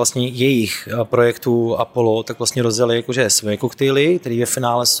rámci vlastně jejich projektu Apollo, tak vlastně rozdělili jakože své koktejly, které ve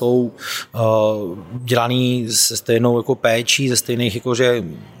finále jsou dělaný se stejnou jako péčí, ze stejných jakože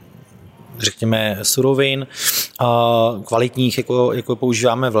řekněme surovin, kvalitních, jako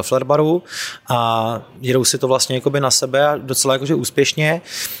používáme v Leffler baru a jedou si to vlastně jakoby na sebe a docela jakože úspěšně.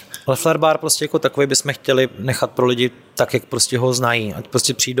 Leffler bar prostě jako takový bychom chtěli nechat pro lidi tak, jak prostě ho znají. Ať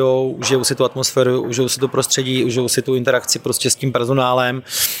prostě přijdou, užijou si tu atmosféru, užijou si to prostředí, užijou si tu interakci prostě s tím personálem.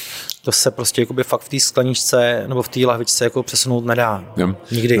 To se prostě jakoby fakt v té skleničce nebo v té lahvičce jako přesunout nedá.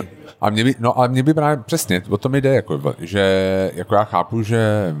 Nikdy. A mě by právě přesně, o tom jde, jako, že jako já chápu, že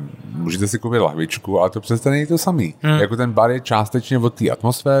můžete si koupit lahvičku, ale to přesně není to samý. Jako ten bar je částečně o té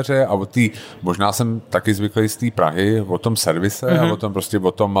atmosféře a možná jsem taky zvyklý z té Prahy, o tom servise a o tom prostě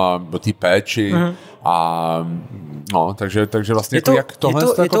o té péči a no, takže vlastně jako jak tohle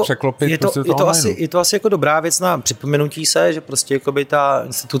jako překlopit. Je to asi jako dobrá věc na připomenutí se, že prostě jakoby ta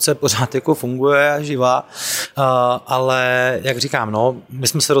instituce pořád jako funguje a živá, ale jak říkám, no, my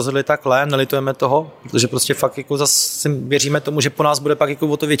jsme se rozhodli takhle, nelitujeme toho, protože prostě fakt jako zase věříme tomu, že po nás bude pak jako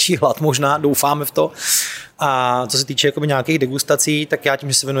o to větší hlad možná, doufáme v to. A co se týče jakoby nějakých degustací, tak já tím,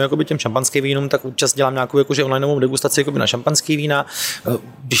 že se věnuju jakoby těm šampanským vínům, tak občas dělám nějakou jakože onlineovou degustaci jakoby na šampanský vína.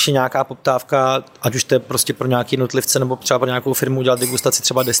 Když je nějaká poptávka, ať už to je prostě pro nějaký jednotlivce nebo třeba pro nějakou firmu udělat degustaci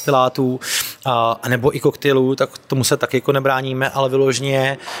třeba destilátů a nebo i koktejlů, tak tomu se taky jako nebráníme, ale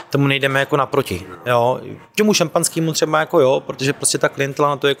vyloženě tomu nejdeme jako naproti. Jo. Těmu šampanskému třeba jako jo, protože prostě ta klientela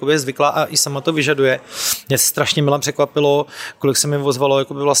na to jakoby je zvyklá a i sama to vyžaduje. Mě strašně milé překvapilo, kolik se mi ozvalo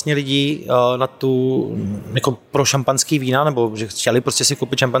jakoby vlastně lidí jako pro šampanský vína, nebo že chtěli prostě si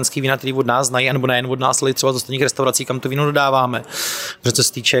koupit šampanský vína, který od nás znají, nebo nejen od nás, ale třeba z ostatních restaurací, kam to víno dodáváme. Protože co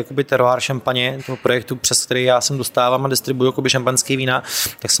se týče jakoby terroir šampaně, toho projektu, přes který já jsem dostávám a distribuju jakoby šampanský vína,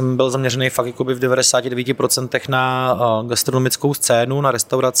 tak jsem byl zaměřený fakt jakoby v 99% na gastronomickou scénu, na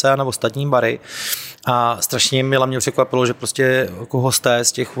restaurace a na ostatní bary. A strašně mě překvapilo, že prostě jako hosté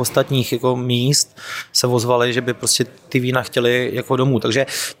z těch ostatních jako míst se ozvali, že by prostě ty vína chtěli jako domů. Takže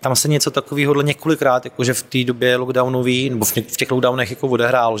tam se něco takového několikrát, jakože v té době lockdownový, nebo v těch lockdownech jako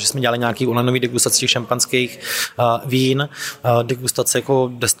odehrálo, že jsme dělali nějaký onlineový degustace těch šampanských vín. Degustace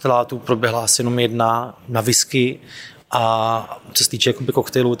jako destilátů proběhla asi jenom jedna na whisky. A co se týče jakoby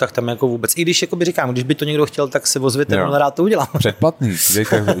koktejlů, tak tam jako vůbec. I když jakoby říkám, když by to někdo chtěl, tak se ozvěte, rád to udělám. Předplatný.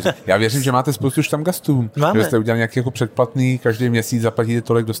 Já věřím, že máte spoustu štamgastů. Že jste udělali nějaký jako předplatný, každý měsíc zaplatíte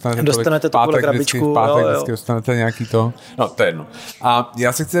tolik, dostanete tolik, krabičku. Pátek vždycky dostanete nějaký to. No, to je jedno. A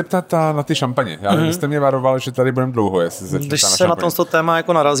já se chci zeptat na ty šampaně. Vy jste mě varoval, že tady budeme dlouho, jestli začnete. Když se na tomto téma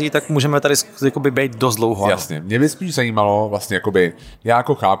jako narazí, tak můžeme tady jakoby být dost dlouho. Jasně. Mě by spíš zajímalo, vlastně jakoby, já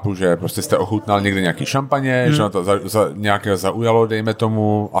jako chápu, že prostě jste ochutnal někde nějaký šampaně, že na to nějakého zaujalo, dejme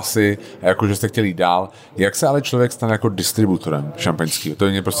tomu asi, jako že jste chtěli jít dál. Jak se ale člověk stane jako distributorem šampaňského? To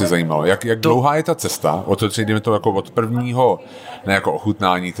mě prostě zajímalo. Jak dlouhá je ta cesta? O to jdeme to jako od prvního, ne jako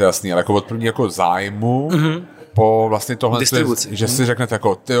ochutnání, to je jasný, ale jako od prvního jako zájmu, po vlastně tohle, že si řeknete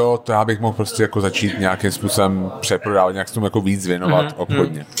jako, tyjo, to já bych mohl prostě jako začít nějakým způsobem přeprodávat, nějak s tomu jako víc věnovat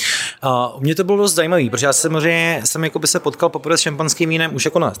obchodně. U mě to bylo dost zajímavé, protože já samozřejmě jsem jako by se potkal poprvé s šampanským vínem už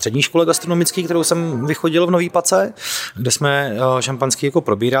jako na střední škole gastronomické, kterou jsem vychodil v Nový Pace, kde jsme šampanský jako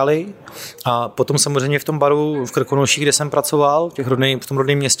probírali, a potom samozřejmě v tom baru v Krkonoších, kde jsem pracoval, v tom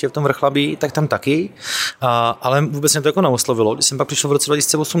rodném městě, v tom Vrchlabí, tak tam taky, ale vůbec mě to jako neoslovilo. Když jsem pak přišel v roce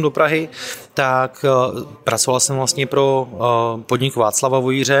 2008 do Prahy, tak pracoval jsem vlastně pro podnik Václava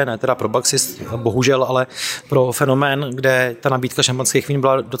Vojíře, ne teda pro Baxis, bohužel, ale pro Fenomén, kde ta nabídka šampanských vín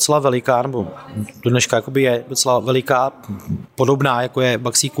byla docela veliká, nebo do dneška jakoby je docela veliká, podobná, jako je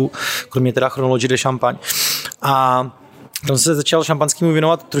Baxíku, kromě teda Chronology de Champagne. A tam se začal šampanskýmu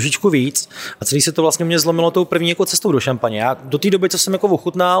věnovat trošičku víc a celý se to vlastně mě zlomilo tou první jako cestou do šampaně. Já do té doby, co jsem jako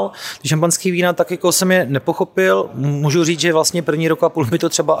ochutnal ty šampanský vína, tak jako jsem je nepochopil. Můžu říct, že vlastně první rok a půl mi to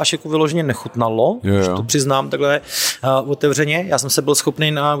třeba až jako vyloženě nechutnalo, že to přiznám takhle otevřeně. Já jsem se byl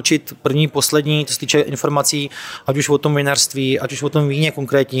schopný naučit první, poslední, co se týče informací, ať už o tom vinařství, ať už o tom víně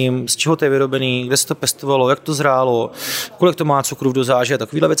konkrétním, z čeho to je vyrobený, kde se to pestovalo, jak to zrálo, kolik to má cukru v dozáži a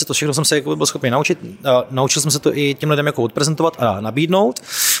takovéhle věci, to všechno jsem se jako byl schopný naučit. Naučil jsem se to i těm lidem jako odprezentovat a nabídnout,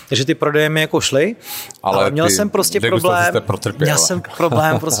 takže ty prodeje mi jako šly, ale měl jsem prostě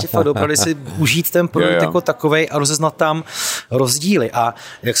problém prostě fakt opravdu si užít ten produkt jako takovej a rozeznat tam rozdíly. A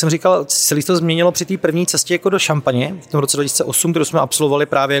jak jsem říkal, celý to změnilo při té první cestě jako do šampaně v tom roce 2008, kterou jsme absolvovali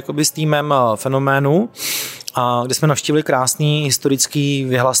právě jakoby s týmem Fenoménu, a kde jsme navštívili krásný historický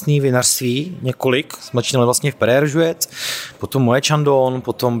vyhlasný vinařství, několik, jsme začínali vlastně v Perrier-Jouet, potom Moët Chandon,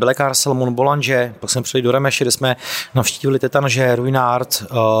 potom Bellec Salmon, Boulanger, pak jsme přijeli do Remeše, kde jsme navštívili Tétanger, Ruinart,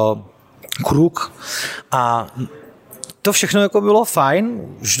 Krug a to všechno jako bylo fajn,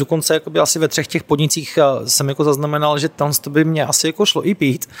 už dokonce jako by asi ve 3 těch podnicích jsem jako zaznamenal, že tam to by mě asi jako šlo i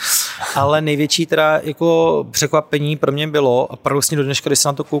pít, ale největší teda jako překvapení pro mě bylo, a paradoxně do dneška, když se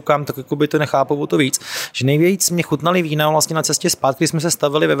na to koukám, tak jako by to nechápu o to víc, že nejvíc mě chutnali vína vlastně na cestě zpátky, když jsme se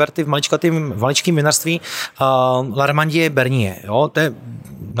stavili ve Verty v maličkým vinařství Larmandie Bernier, jo, to je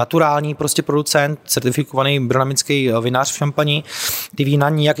naturální prostě producent, certifikovaný biodynamický vinař v Šampani, ty vína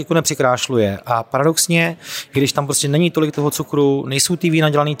nijak jako nepřikrášluje a paradoxně, když tam prostě není tolik toho cukru, nejsou ty vína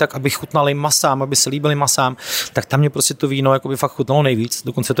dělaný tak, aby chutnaly masám, aby se líbily masám, tak tam mě prostě to víno jako by fakt chutnalo nejvíc.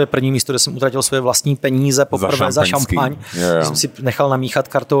 Dokonce to je první místo, kde jsem utratil své vlastní peníze poprvé za šampaň. Jsem si nechal namíchat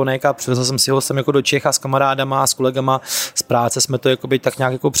kartonek a přivezl jsem si ho sem jako do Čech a s kamarádama, s kolegama z práce jsme to jako by tak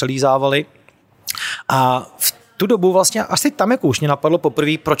nějak jako přelízávali. A v tu dobu vlastně asi tam jako už mě napadlo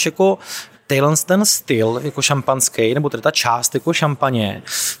poprvé, proč jako ten styl jako šampanský, nebo teda ta část jako šampaně,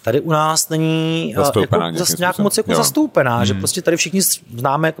 tady u nás není jako nějak moc jako zastoupená, že prostě tady všichni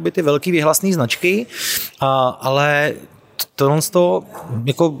známe jakoby ty velký vyhlasný značky, ale to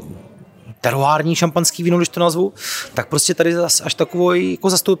jako teruární šampanský víno, když to nazvu, tak prostě tady až takové jako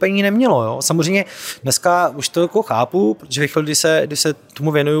zastoupení nemělo. Jo. Samozřejmě dneska už to jako chápu, protože ve chvíli, kdy se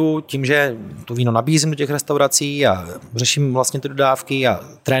tomu věnuju tím, že to víno nabízím do těch restaurací a řeším vlastně ty dodávky a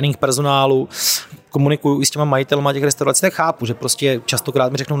trénink personálu, komunikuju i s těma majitelma těch restaurací, tak chápu, že prostě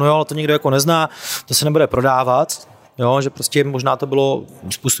častokrát mi řeknou, no jo, ale to někdo jako nezná, to se nebude prodávat, jo, že prostě možná to bylo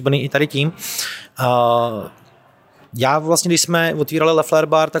způsobené i tady tím. Já vlastně, když jsme otvírali Le Fleur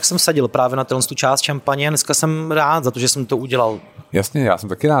Bar, tak jsem sadil právě na tu část šampaně. Dneska jsem rád za to, že jsem to udělal Jasně, já jsem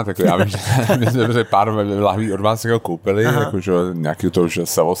taky rád, jako já vím, že pár lahví od vás jako koupili, jakože nějaký to už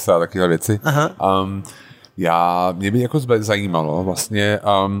Savose a takové věci. Mě by jako zajímalo vlastně,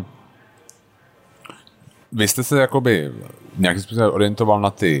 vy jste se jakoby nějakým způsobem orientoval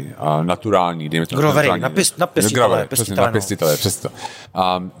na ty naturální, dejme to grovery, na pěstitele. Přesně to.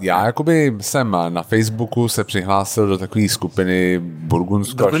 Já jakoby jsem na Facebooku se přihlásil do takové skupiny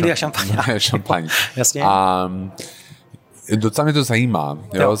Burgundy a šampaň. Jasně. Docela mě to zajímá,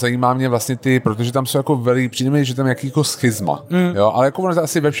 jo? Zajímá mě vlastně protože tam jsou jako přijde mi, že tam je jaký jako schizma, jo? Ale jako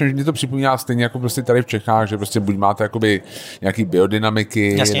asi ve všem, že mě to připomíná stejně jako prostě tady v Čechách, že prostě buď máte jakoby nějaký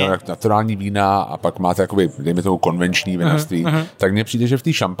biodynamiky, jak naturální vína a pak máte jakoby, dejme tomu konvenční vinařství, tak mně přijde, že v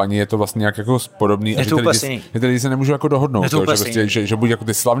té šampani je to vlastně nějak jako podobný a že ty lidi se nemůžu jako dohodnout, že, prostě, že buď jako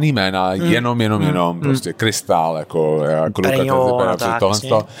ty slavný jména, jenom, prostě Kristál, jako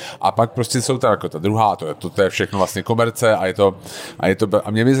tohle a pak prostě jsou jako ta druhá, to je všechno vlastně komerce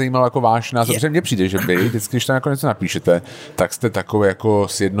a mě by zajímalo jako váš názor, protože mně přijde, že vy vždycky, když tam jako něco napíšete, tak jste takový jako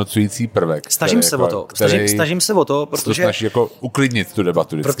sjednocující prvek. Snažím se o to, protože snaží jako uklidnit tu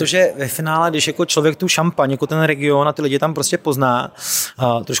debatu vždycky. Protože ve finále, když jako člověk tu šampaň, jako ten region a ty lidi tam prostě pozná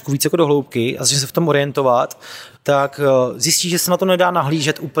trošku víc jako do hloubky a začne se v tom orientovat, tak zjistí, že se na to nedá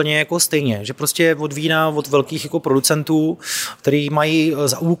nahlížet úplně jako stejně, že prostě od vína, od velkých jako producentů, který mají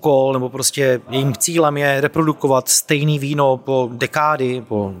za úkol, nebo prostě jejím cílem je reprodukovat stejný víno po dekády,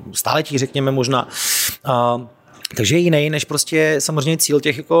 po staletí, řekněme možná. Takže je jiný, než prostě samozřejmě cíl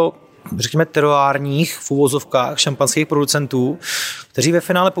těch jako řekněme teroárních v uvozovkách šampanských producentů, kteří ve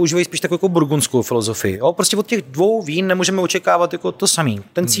finále používají spíš takovou jako burgundskou filozofii. Jo? Prostě od těch dvou vín nemůžeme očekávat jako to samý.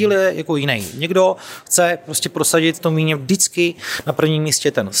 Ten cíl je jako jiný. Někdo chce prostě prosadit v tom víně vždycky na prvním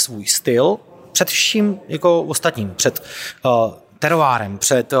místě ten svůj styl, před vším jako ostatním, před teroárem,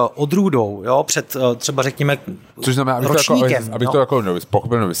 před odrůdou, jo? Před třeba řekněme což znamená, aby to jako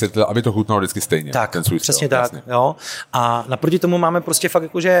pochopil, vysvětlil, aby to chutnalo vždycky stejně. Tak, ten svůj přesně styl, tak. jasně. Jo? A naproti tomu máme prostě fakt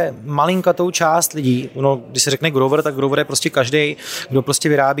jakože malinkatou část lidí, když se řekne grower, tak grower je prostě každý, kdo prostě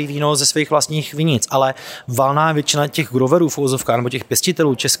vyrábí víno ze svých vlastních vinic, ale valná většina těch growerů v uvozovkách nebo těch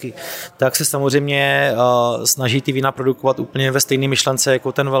pěstitelů česky, tak se samozřejmě snaží ty vína produkovat úplně ve stejné myšlence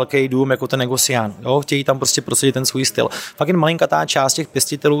jako ten velký dům, jako ten negocián. Jo? Chtějí tam prostě prosadit ten svůj styl. Fakt jen malinkatá část těch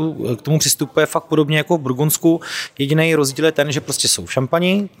pěstitelů k tomu přistupuje fakt podobně jako v Burgundsku. Jediný rozdíl je ten, že prostě jsou v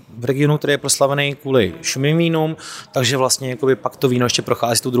Šampani, v regionu, který je proslavený kvůli šumým vínům, takže vlastně jakoby pak to víno ještě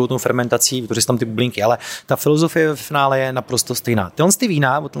prochází tu druhou fermentací, protože jsou tam ty bublinky, ale ta filozofie v finále je naprosto stejná. Ty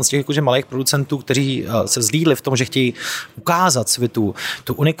vína od těch jakože malých producentů, kteří se vzlídli v tom, že chtějí ukázat světu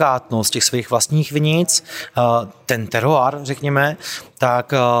tu unikátnost těch svých vlastních vinic, ten terroir, řekněme,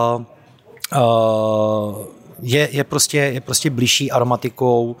 tak je prostě blížší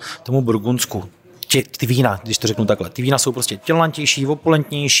aromatikou tomu Burgundsku. Ty vína, když to řeknu takhle, ty vína jsou prostě tělnatější,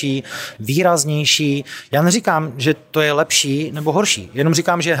 opulentnější, výraznější. Já neříkám, že to je lepší nebo horší, jenom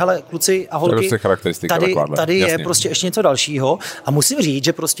říkám, že hele, kluci a holky, tady je prostě ještě něco dalšího a musím říct,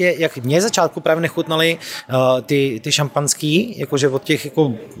 že prostě, jak mě začátku právě nechutnaly ty šampanský, jakože od těch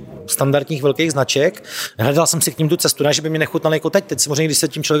jako standardních velkých značek, hledal jsem si k ním tu cestu, ne, že by mě nechutnaly jako teď samozřejmě, když se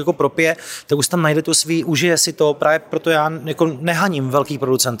tím člověk jako propije, tak už tam najde to svý, užije si to, právě proto já jako nehaním velký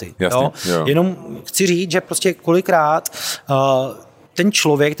producenty. Jasně, jo. Jenom chci říct, že prostě kolikrát ten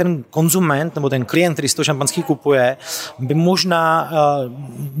člověk, ten konzument nebo ten klient, který si to šampanský kupuje, by možná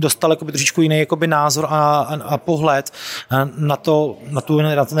dostal jakoby trošičku jiný jakoby názor a pohled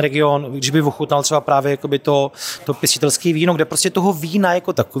na ten region, když by ochutnal třeba právě jakoby to pěstitelské víno, kde prostě toho vína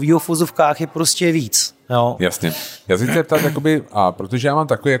jako takovýho v uvozovkách je prostě víc. Jo? Jasně. Já si chci ptát, jakoby, protože já mám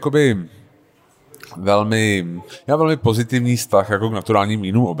takový jakoby velmi pozitivní vztah jako k naturálním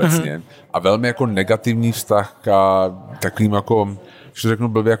vínům obecně a velmi jako negativní vztah k takovým jako, že řeknu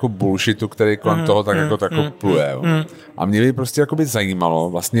blbě, jako bullshitu, který kolem toho tak jako pluje. A mě by prostě jakoby zajímalo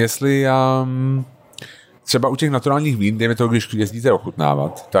vlastně, jestli třeba u těch naturálních vín, dejme to, když jezdíte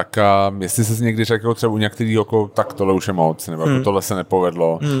ochutnávat, tak jestli se někdy řekl třeba u některých jako, tak tohle už je moc, nebo jako tohle se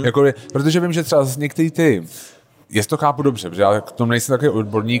nepovedlo. Jako, protože vím, že třeba z některých ty jestli to chápu dobře, protože já k tomu nejsem takový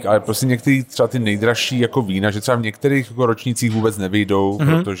odborník, ale prostě některý třeba ty nejdražší jako vína, že třeba v některých jako ročnících vůbec nevyjdou,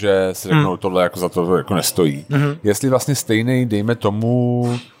 protože si řeknou, tohle jako za to jako nestojí. Jestli vlastně stejný, dejme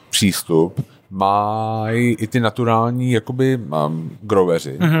tomu, přístup mají i ty naturální jakoby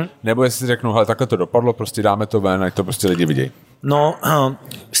groveři, nebo jestli si řeknou, hele, takhle to dopadlo, prostě dáme to ven, ať to prostě lidi vidějí. No,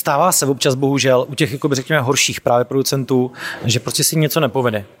 stává se občas bohužel u těch, jakoby, řekněme, horších právě producentů, že prostě si něco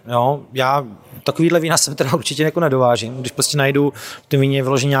nepovede. Jo? Já takovýhle vína sem teda určitě jako nedovážím. Když prostě najdu v tom víně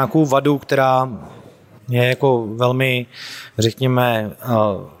vyložit nějakou vadu, která je jako velmi, řekněme,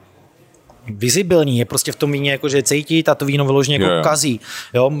 vizibilní, je prostě v tom víně jakože cítit a to víno vyloženě jako kazí.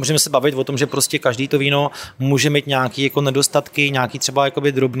 Jo, můžeme se bavit o tom, že prostě každý to víno může mít nějaký jako nedostatky, nějaký třeba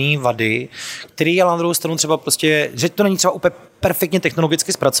jakoby drobný vady, který ale na druhou stranu třeba prostě, že to není třeba úplně perfektně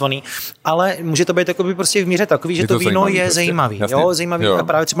technologicky zpracovaný, ale může to být jakoby prostě v míře takový, že to víno je zajímavý. Prostě. Jo, zajímavý a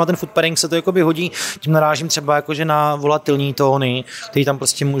právě třeba ten food pairing se to jakoby hodí, tím narážím třeba jakože na volatilní tóny, které tam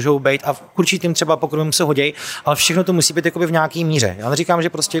prostě můžou být a určitým třeba pokrmem se hodí, ale všechno to musí být jakoby v nějaký míře. Já neříkám, že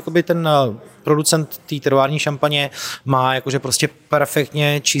prostě jakoby ten producent té terroární šampaně má jakože prostě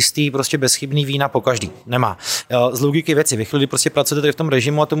perfektně čistý, prostě bezchybný vína po každý. Nemá. Z logiky věci, vy chvíli prostě pracujete tady v tom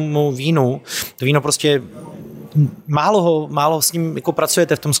režimu a tomu vínu, to víno prostě málo s ním jako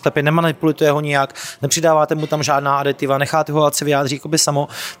pracujete v tom sklepě, nemanipulujete ho nijak, nepřidáváte mu tam žádná aditiva, necháte ho, ať se vyjádří jakoby samo,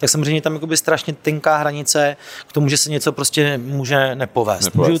 tak samozřejmě tam jakoby strašně tenká hranice k tomu, že se něco prostě může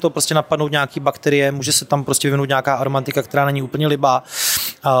nepovést. Může to prostě napadnout nějaký bakterie, může se tam prostě vyvinout nějaká aromatika, která není úplně libá.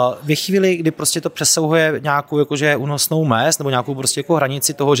 Ve chvíli, kdy prostě to přesahuje nějakou jakože únosnou mez nebo nějakou prostě jako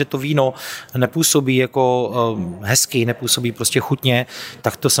hranici toho, že to víno nepůsobí jako hezky, nepůsobí prostě chutně,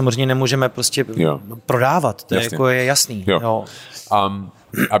 tak to samozřejmě nemůžeme prostě prodávat. To jako je jasný. Jo.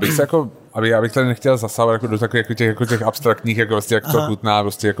 Abych tady nechtěl zasahovat jako do takových jako těch abstraktních, jako vlastně jak to chutná,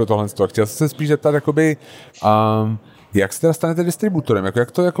 prostě jako tohle. Chtěl jsem se spíš zeptat, jakoby, jak se teda stanete distributorem?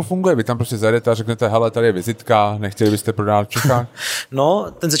 Jak to jako funguje? Vy tam prostě zajdete a řeknete, hele, tady je vizitka, nechtěli byste prodávat v Čechách? No,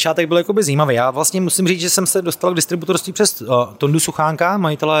 ten začátek byl jakoby zajímavý. Já vlastně musím říct, že jsem se dostal k distributorství přes Tondu Suchánka,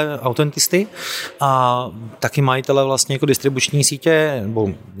 majitele Autentisty a taky majitele vlastně jako distribuční sítě, nebo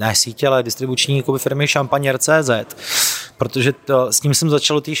ne sítě, ale distribuční jako firmy Šampaněr.cz, protože s ním jsem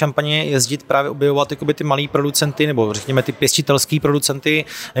začal do té šampaně jezdit právě objevovat jakoby ty malý producenty, nebo řekněme ty pěstitelský producenty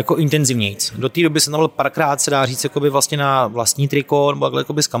jako intenzivnějc. Do té doby jsem tam párkrát, se dá říct, jakoby vlastně na vlastní triko, nebo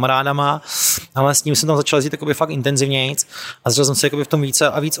jakoby s kamarádama, ale s ním jsem tam začal jezdit jakoby fakt intenzivnějc a začal jsem se jakoby v tom více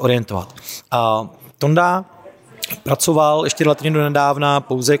a víc orientovat. A Tonda pracoval ještě relativně do nedávna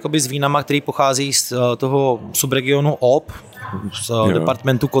pouze jakoby s vínama, který pochází z toho subregionu Ob, z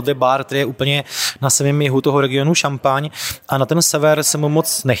departementu Côte de Bar, který je úplně na samém jihu toho regionu Šampaň a na ten sever se mu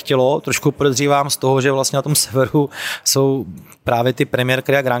moc nechtělo, trošku podezřívám z toho, že vlastně na tom severu jsou právě ty Premier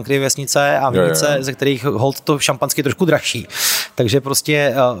Cru a Grand Cru vesnice a vinice, ze kterých hold to šampanské trošku dražší. Takže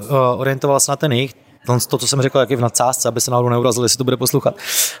prostě orientoval se na ten jih, to, co jsem řekl, jak je v nadsázce, aby se náhodou neurazili, jestli to bude poslouchat.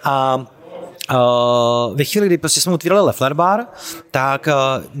 A ve chvíli, kdy prostě jsme otvírali Leffler Bar, tak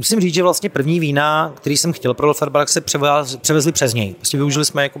musím říct, že vlastně první vína, který jsem chtěl pro Leffler Bar, se převezli přes něj. Prostě využili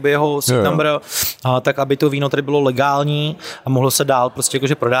jsme jakoby jeho seat number, tak aby to víno tady bylo legální a mohlo se dál prostě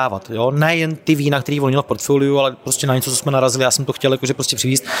jakože prodávat. Jo? Nejen ty vína, který on měl v portfoliu, ale prostě na něco, co jsme narazili, já jsem to chtěl jakože prostě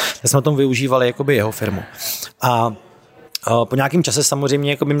přivízt, tak jsme na tom využívali jakoby jeho firmu. A po nějakém čase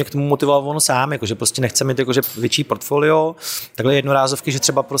samozřejmě jako by mě k tomu motivoval on sám, jakože prostě nechce mít jakože větší portfolio, takhle jednorázovky, že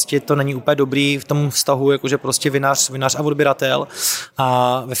třeba prostě to není úplně dobrý v tom vztahu, jakože prostě vinař a odběratel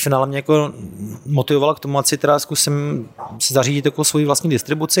a ve finále mě jako motivovala k tomu, ať si teda zkusím si zařídit jako svoji vlastní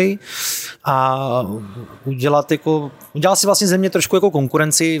distribuci a udělat si vlastně ze mě trošku jako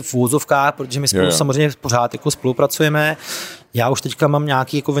konkurenci v úzovkách, protože my spolu samozřejmě pořád jako spolupracujeme. Já už teďka mám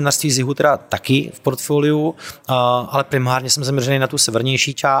nějaký jako vinařství z jihu teda taky v portfoliu, ale primárně jsem zaměřený na tu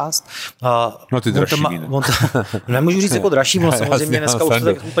severnější část. No ty dražší víny. Nemůžu říct jako dražší, on samozřejmě dneska už to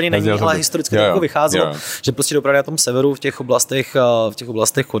tak úplně není, ale historicky to jako vycházelo, že prostě dopravě na tom severu v těch oblastech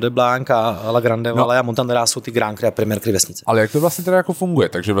Côte de Blanc a La Grande Vallée a Montanera jsou ty Grand Cru a Premier Cru vesnice. Ale jak to vlastně teda jako funguje?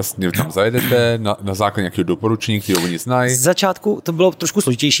 Takže vlastně tam zajedete na základě nějakého doporučení, který oni znají? Z začátku to bylo trošku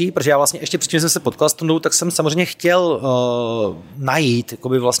složitější, protože já vlastně ještě předtím jsem se potkal s Tondou, tak jsem samozřejmě chtěl najít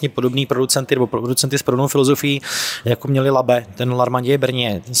jakoby vlastně podobný producenty nebo producenty s podobnou filozofií, jako měli Labe, ten Larmandier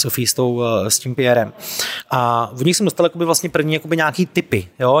Bernier, ten Sophie s tím Pierrem. A v nich jsem dostal jakoby vlastně první jakoby nějaký tipy,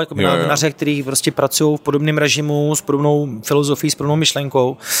 jakoby na vinaře, kteří prostě pracují v podobném režimu, s podobnou filozofií, s podobnou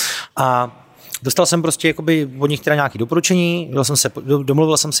myšlenkou. A dostal jsem prostě jakoby od nich teda nějaké doporučení,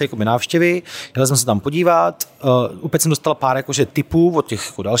 domluvil jsem se jakoby návštěvy, jel jsem se tam podívat, opět jsem dostal pár jakože tipů od těch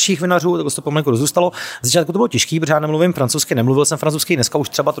jako dalších vinařů, tak se to pomalu rozůstalo. Z začátku to bylo těžké, protože já nemluvím francouzsky, nemluvil jsem francouzsky, dneska už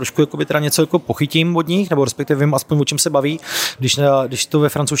třeba trošku jakoby teda něco jako pochytím od nich, nebo respektive vím aspoň o čem se baví, když to ve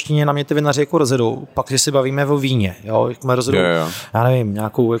francouzštině na mě ty vinaři jako rozjedou, pak když se bavíme o víně, jak mě rozjedou, já nevím,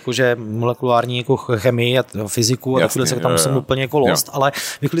 nějakou jakože molekulární jako chemii a fyziku a takhle se tam jsem úplně jako lost, ale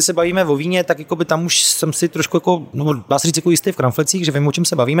když se bavíme o víně, tak jakoby tam už jsem si trošku jako, dá se říct jako jistý v kramflecích, že vím, o čem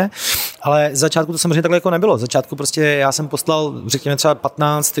se bavíme, ale z začátku to samozřejmě takhle jako nebylo. Z začátku prostě já jsem poslal, řekněme třeba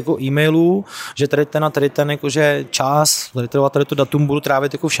 15 jako e-mailů, že tady ten jakože čas, tady to datum budu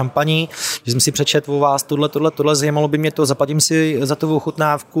trávit jako v Šampani, že jsem si přečetl o vás tohle, zajímalo by mě to, zaplatím si za to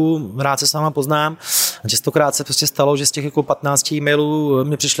ochutnávku, rád se s váma poznám A častokrát se prostě stalo, že z těch jako 15 e-mailů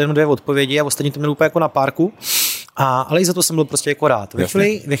mi přišly jenom 2 odpovědi a ostatní to mělo úplně jako na párku. Ale i za to jsem byl prostě jako rád. Ve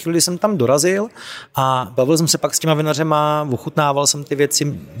chvíli, kdy jsem tam dorazil a bavil jsem se pak s těma vinařema, ochutnával jsem ty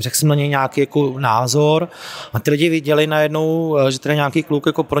věci, řekl jsem na něj nějaký jako názor a ty lidi viděli najednou, že tady nějaký kluk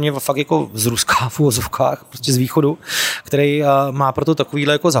jako pro ně fakt jako z Ruska v uvozovkách, prostě z východu, který má proto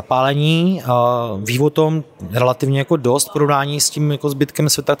takovýhle jako zapálení, ví o tom relativně jako dost v porovnání s tím jako zbytkem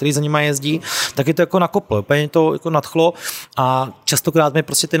světa, který za nima jezdí, tak je to jako nakoplo, úplně to jako nadchlo a častokrát mi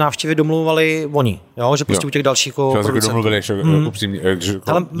prostě ty návštěvy domluvali oni, jo? Že prostě u těch dalších domluvili, upřímně.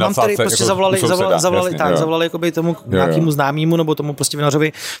 Ale mám tady prostě zavolali jakoby tomu nějakému známému nebo tomu prostě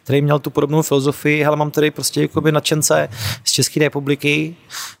vinařovi, který měl tu podobnou filozofii. Hele, mám tady prostě jakoby nadšence z České republiky,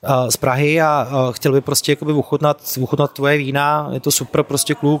 z Prahy a chtěl by prostě jakoby uchutnat tvoje vína. Je to super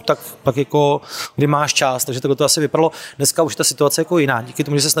prostě kluk, tak jako kdy máš čas. Takže to asi vypadalo. Dneska už ta situace jako jiná. Díky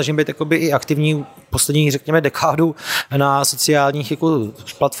tomu, že se snažím být jakoby i aktivní poslední, řekněme, dekádu na sociálních jako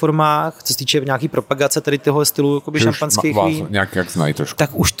platformách, co se týče nějaký propagace tady toho stylu jakoby šampanských vín. Jak znají trošku. Tak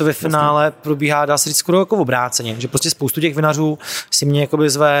už to ve finále probíhá, dá se říct, skoro jako obráceně, že prostě spoustu těch vinařů si mě jakoby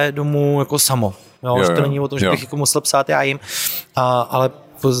zve domů jako samo. Jo, že to není o tom, že bych jako musel psát já jim, ale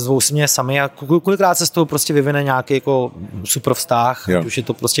zvou si mě sami a kolikrát se z toho prostě vyvine nějaký jako super vztah, už je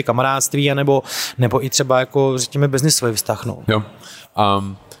to prostě kamarádství, nebo i třeba jako řekněme biznisový vztah. No. Jo.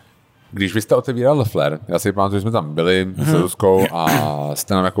 Když vy jste otevíral Le Fleur, já si pamatuju, že jsme tam byli s Ruskou a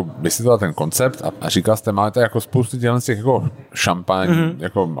jste nám jako vysvětlil ten koncept a říkal jste, máte jako spoustu těch jako šampaň,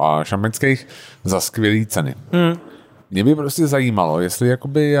 jako šampaňských za skvělý ceny. Mě by prostě zajímalo, jestli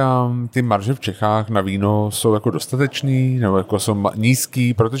jakoby ty marže v Čechách na víno jsou jako dostatečný, nebo jako jsou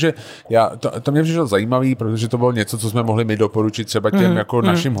nízký, protože to mě přišlo zajímavý, protože to bylo něco, co jsme mohli my doporučit třeba těm jako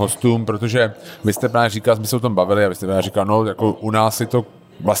našim hostům, protože vy jste právě říkal, jsme se o tom bavili a vy jste právě říkal, no jako u nás si to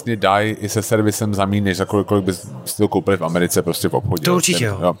vlastně dají i se servisem za míň, než za kolik byste to koupili v Americe prostě v obchodě. To určitě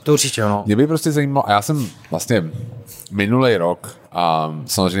jo. To určitě jo. Mě by prostě zajímalo, a já jsem vlastně minulý rok a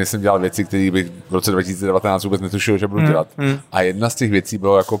samozřejmě jsem dělal věci, které bych v roce 2019 vůbec netušil, že budu dělat. A jedna z těch věcí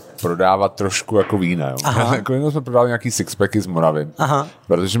bylo jako prodávat trošku jako vína. Jo. Jako jenom jsme prodávali nějaký sixpacky z Moravy.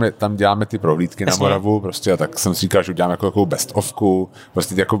 Protože my tam děláme ty prohlídky na Moravu prostě a tak jsem si říkal, že uděláme jako best ofku,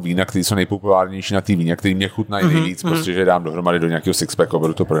 prostě ty jako vína, které jsou nejpopulárnější na té víně, které mě chutnají nejvíc, prostě, že dám dohromady do nějakého sixpacku a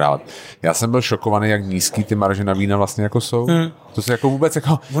budu to prodávat. Já jsem byl šokovaný, jak nízký ty marže na vína vlastně jako jsou. To se jako vůbec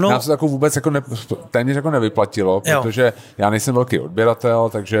jako nám se jako vůbec jako téměř jako nevyplatilo, protože já nejsem velký odběratel,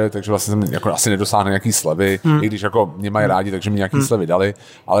 takže vlastně jsem jako asi nedosáhne nějaký slevy, i když jako mě mají rádi, takže mi nějaký slevy dali,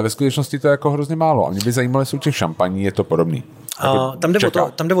 ale ve skutečnosti to je jako hrozně málo. A mě by zajímalo, jestli u těch šampaní je to podobný. Tam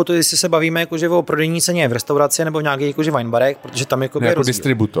jde o to, jestli se bavíme jakože o prodejní ceně v restauraci nebo v nějakých jakože winebarech, protože tam jako je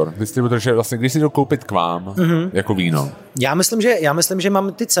rozdíl. Distributor, že vlastně když si jdou koupit k vám jako víno. Já myslím, že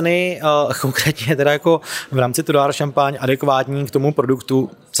mám ty ceny konkrétně teda jako v rámci Tudor šampaň adekvátní k tomu produktu.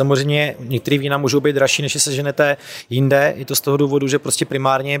 Samozřejmě některé vína můžou být dražší, než je seženete jinde. Je to z toho důvodu, že prostě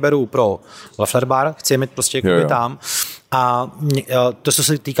primárně je beru pro Le Fleur bar, chci je mít prostě tam. A to, co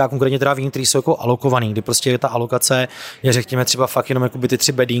se týká konkrétně teda vín, který jsou jako alokovaný, kdy prostě ta alokace je řekněme třeba fakt jenom jakoby ty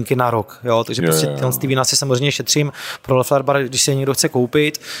 3 bedínky na rok, jo, takže prostě ty vína si samozřejmě šetřím pro Le Fleur bar, když si je někdo chce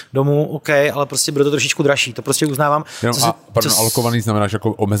koupit domů, OK, ale prostě bude to trošičku dražší, to prostě uznávám. Alokovaný znamená, že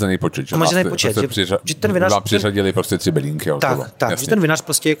jako omezený počet, že ten vinař přiřadili prostě 3 bedínky. Tak, že ten vinař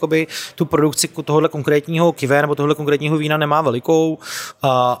prostě jakoby tu produkci tohohle konkrétního kivé nebo tohohle konkrétního vína nemá velikou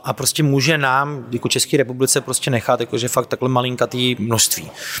a prostě může nám jako České republice prostě nechat jakože fakt takhle malinkatý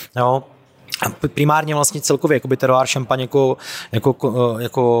množství. Jo. A primárně vlastně celkově jakoby terroir šampaň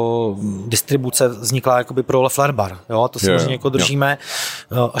jako distribuce vznikla jakoby pro Le Fleur bar. Jo, to samozřejmě jako držíme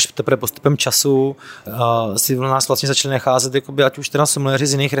až teprve postupem času si v nás vlastně začali nacházet jakoby, ať už teda sommeliéři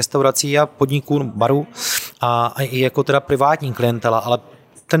z jiných restaurací a podniků, barů a i jako teda privátní klientela, ale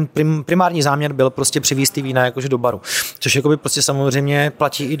ten primární záměr byl prostě přivést ty vína jakože do baru, což jakoby prostě samozřejmě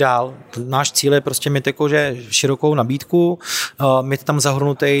platí i dál. Náš cíl je prostě mít jakože širokou nabídku, mít tam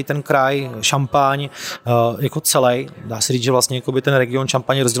zahrnutý ten kraj šampaň jako celý. Dá se říct, že vlastně jakoby ten region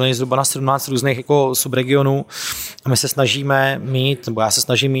šampaň je rozdělený zhruba na 17 různých jako subregionů a my se snažíme mít, nebo já se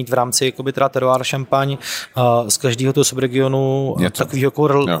snažím mít v rámci jakoby teda terroir šampaň z každého toho subregionu takového jako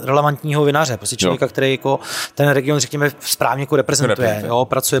relevantního vinaře, prostě člověka, který jako ten region řekněme správně jako reprezentuje, jo,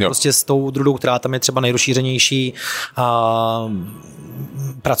 pracuje prostě s tou drudou, která tam je třeba nejrozšířenější a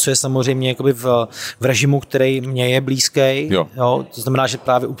pracuje samozřejmě jakoby v režimu, který mě je blízký. Jo, to znamená, že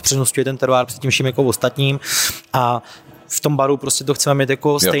právě upřednostňuje ten terroir před tím vším jako ostatním a v tom baru prostě to chceme mít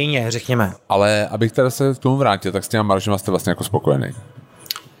jako stejně, řekněme. Ale abych teda se k tomu vrátil, tak s těma maržema jste vlastně jako spokojený.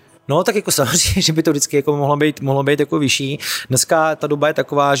 No tak jako samozřejmě, že by to vždycky jako mohlo být jako vyšší. Dneska ta doba je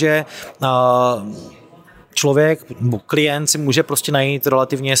taková, že člověk, klient si může prostě najít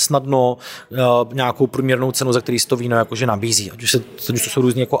relativně snadno nějakou průměrnou cenu, za který si to víno jakože nabízí. Ať už to jsou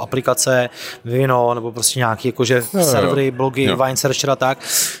různé jako aplikace, víno, nebo prostě nějaké jakože servery, blogy, wine searcher a tak.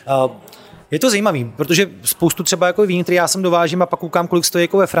 Je to zajímavý, protože spoustu třeba jako vín, který já sem dovážím a pak koukám, kolik stojí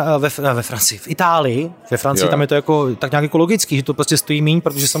jako ve Francii, v Itálii. Ve Francii tam je to jako tak nějak jako logický, že to prostě stojí míň,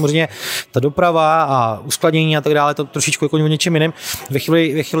 protože samozřejmě ta doprava a uskladnění a tak dále, to trošičku jako o něčem jiném. Ve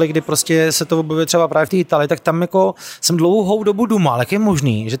chvíli, kdy prostě se to objevuje třeba právě v té Itálii, tak tam jako jsem dlouhou dobu dumal, jak je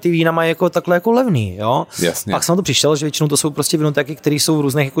možný, že ty vína mají jako takhle jako levný, jo? Jasně. Pak jsem na to přišel, že většinou to jsou prostě vinotéky, které jsou v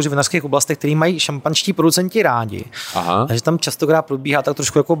různých jako vinařských oblastech, které mají šampanští producenti rádi. Aha. Takže tam častokrát probíhá tak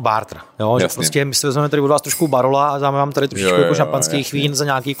trošku jako barter, jo? Že prostě my si vezmeme tady od vás trošku Barola a dáme vám tady trošku jako šampanských vín za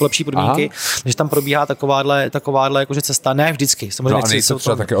nějaké jako lepší podmínky, takže tam probíhá takováhle jakože cesta, ne vždycky. Samozřejmě a nejsou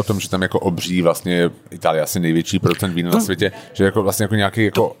třeba také o tom, že tam jako obří vlastně Itálie asi největší producent vína na světě, že jako vlastně jako nějaký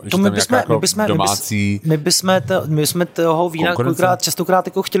jako domácí. My jsme toho vína častokrát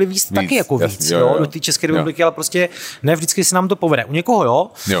jako chtěli víc taky jako víc, jo, do té České republiky, ale prostě ne vždycky se nám to povede. U někoho jo.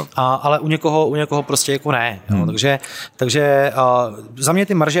 Ale u někoho prostě jako ne. Jo. Takže za mě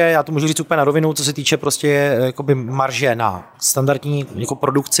ty marže, já to můžu říct úplně na rovinu, co se týče prostě jakoby marže na standardní jako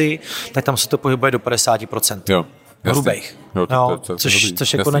produkci, tak tam se to pohybuje do 50%. Jo. Hrubejch.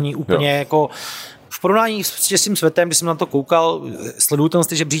 Což jako není úplně jako v porovnání s tím světem, když jsem na to koukal, sleduju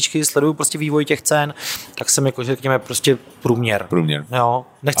ty žebříčky, sleduju prostě vývoj těch cen, tak jsem jako, řekněme, prostě průměr. Jo.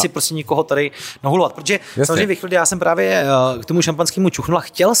 Nechci prostě nikoho tady nahulovat, protože samozřejmě ve chvíli, já jsem právě k tomu šampanskému čuchnul a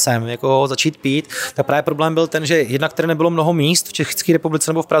chtěl jsem jako začít pít, tak právě problém byl ten, že jednak tady nebylo mnoho míst v České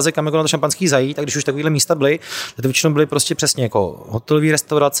republice nebo v Praze, kam jako na to šampanský zajít, a když už takovýhle místa byly, tak to většinou byly prostě přesně jako hotelové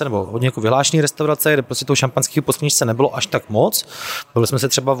restaurace nebo hodně jako vyhlášené restaurace, kde prostě toho šampanského po skleničce nebylo až tak moc. Byli jsme se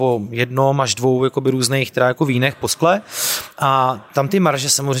třeba o 1 až 2 jakoby různých teda jako vínech po skle a tam ty marže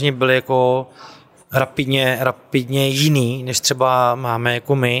samozřejmě byly jako rapidně jiný, než třeba máme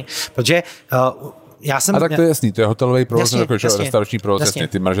jako my, protože a tak to je jasný, to je hotelový provoz, restaurační provoz, jasně,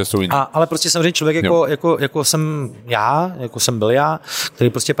 ty marže jsou jiné. Ale prostě samozřejmě člověk jako jsem byl já, který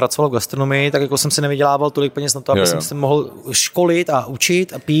prostě pracoval v gastronomii, tak jako jsem si nevydělával tolik peněz na to, aby jsem se mohl školit a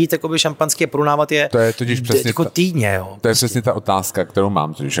učit a pít jakoby šampanské a porovnávat je. To je totiž přesně jako týdně, jo. To je přesně ta otázka, kterou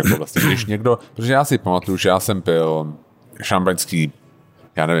mám, totiž jako vlastně, když někdo, protože já si pamatuju, že já jsem pil šampaňský,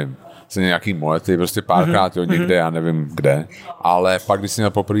 já nevím, nějaký molety, prostě párkrát, někde, já nevím kde, ale pak, když jsem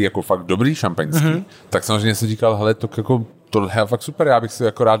měl poprvé jako fakt dobrý šampaňský, tak samozřejmě jsem říkal, hele, to jako tohle je fakt super, já bych si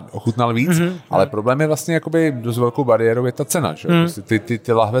jako rád ochutnal víc, ale problém je vlastně jakoby dost velkou bariérou je ta cena, že? Prostě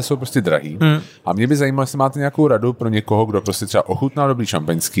ty lahve jsou prostě drahý. A mě by zajímalo, jestli máte nějakou radu pro někoho, kdo prostě třeba ochutnal dobrý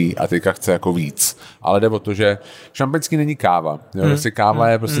šampaňský a teďka chce jako víc. Ale jde o to, že šampaňský není káva. Jo? Prostě káva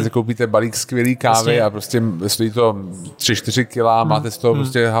je, prostě si koupíte balík skvělý kávy a prostě stojí to 3-4 kila, máte z toho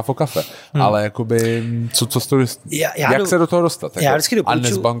prostě hafo kafe. Ale jakoby, co stojí, jak se do toho dostat? Já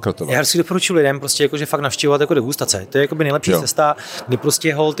vždycky doporučuji lidem prostě jako, že fakt navštěvovat jako degustace. To je jakoby nejlepší cesta, kdy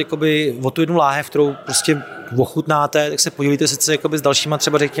prostě holt jakoby o tu jednu láhev, kterou prostě ochutnáte, tak se podílíte sice jakoby s dalšíma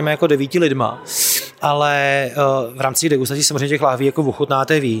třeba řekněme jako 9 lidma, ale v rámci degustací samozřejmě těch láhví jako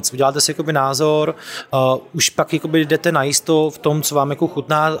ochutnáte víc. Uděláte si jakoby názor, už pak jakoby jdete najisto v tom, co vám jako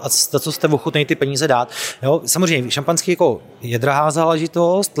chutná a za co jste ochotnej ty peníze dát. Jo, samozřejmě šampanský jako je drahá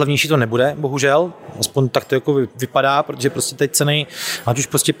záležitost, levnější to nebude, bohužel, aspoň tak to jako vypadá, protože prostě teď ceny, ať už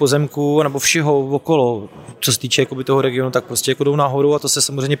prostě pozemku nebo všeho okolo, co se týče jakoby toho regionu, tak prostě jako jdou nahoru a to se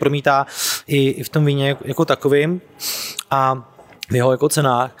samozřejmě promítá i v tom víně jako takovým a v jeho jako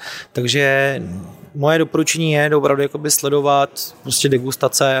cenách. Takže moje doporučení je opravdu jakoby sledovat prostě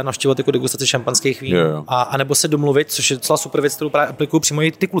degustace a navštěvovat jako degustace šampanských vín a nebo se domluvit, což je docela super věc, kterou právě aplikují přímo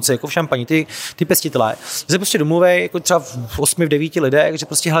i ty kluci jako v šampani, ty pěstitelé. Že se prostě domluví jako třeba v 8-9 lidech, že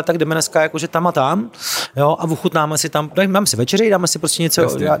prostě hele, tak jdeme dneska jakože tam a tam, jo, a ochutnáme si tam, dáme si večeři, dáme si prostě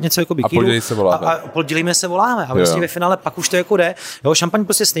něco jako bikíru a podělíme se voláme a prostě ve finále pak už to jako jde. Jo, šampaň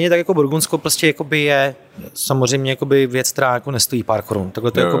prostě stejně tak jako Burgundsko prostě jakoby je samozřejmě jakoby věc, která jako nestojí pár korun.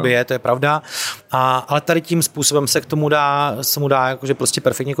 Takhle to jakoby je, to je pravda. Ale tady tím způsobem se k tomu dá jakože prostě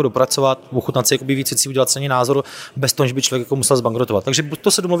perfektně jako dopracovat, ochutnat si jakoby víc věcí, udělat si názor bez toho, že by člověk jako musel zbankrotovat. Takže buď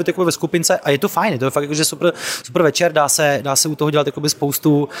to se domluvit jako ve skupince a je to fajn, to je fakt jakože super večer, dá se u toho dělat jakoby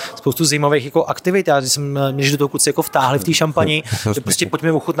spoustu zajímavých jako aktivit. Já jsem mě do toho kluci jako vtáhli v té šampani, že prostě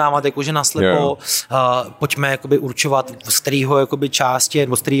pojďme ochutnávat jakože naslepo, pojďme jakoby určovat z kterého jakoby části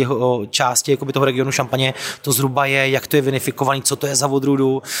jakoby toho regionu Šampaně to zhruba je, jak to je vinifikovaný, co to je za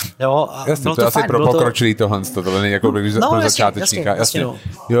odrůdu, jo. Jasně, to je asi pro pokročilý tohle, to není jako pro začátečníka. Jasně.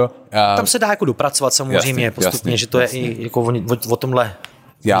 Jo, tam se dá jako dopracovat samozřejmě postupně, že to je i jako o tomhle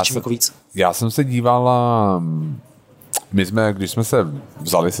něčím jako víc. Já jsem se díval, když jsme se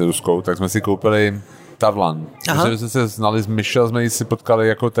vzali se Ruskou, tak jsme si koupili Tavlan. Myslím, že jsme se znali s Michel, jsme si potkali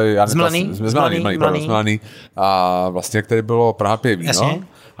jako tady... Zmlaný. A vlastně, který bylo Praha pije víno. Jasně.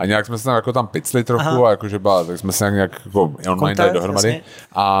 A nějak jsme se tam picli trochu a jakože tak jsme se nějak jako online dali dohromady. Jasně.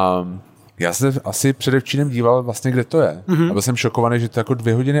 A já jsem asi předevčírem díval vlastně, kde to je. A byl jsem šokovaný, že to jako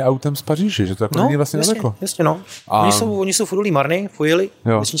 2 hodiny autem z Paříže, že to jako není vlastně daleko. Jasně, no. Oni jsou furt Marny, pojeli,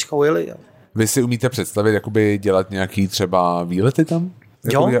 vesnička ujeli. Vy si umíte představit, jakoby dělat nějaký třeba výlety tam?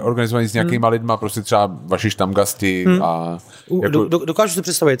 Je organizovaný s nějakýma lidma, prostě třeba vaši štamgasti a... Jako... Dokážu si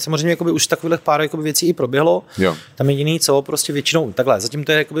představit, samozřejmě jakoby už takových pár jakoby věcí i proběhlo. Jo. Tam jediný co, prostě většinou takhle, zatím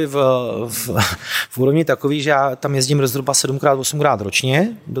to je jakoby v úrovni takový, že já tam jezdím zhruba 7x, 8x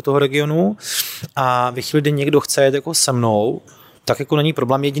ročně do toho regionu a ve chvíli, kdy někdo chce jet jako se mnou, tak jako není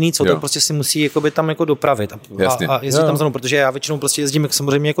problém. Jediný co, tak prostě si musí jakoby tam jako dopravit a jezdit tam za mnou, protože já většinou prostě jezdím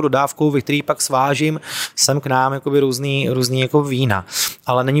samozřejmě jako dodávkou, ve který pak svážím sem k nám jakoby různý jako vína.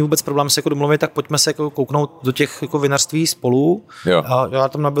 Ale není vůbec problém se jako domluvit, tak pojďme se jako kouknout do těch jako vinařství spolu. Jo. A já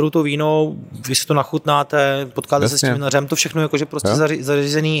tam naberu to víno, vy si to nachutnáte, potkáte se s tím vinařem, to všechno jakože prostě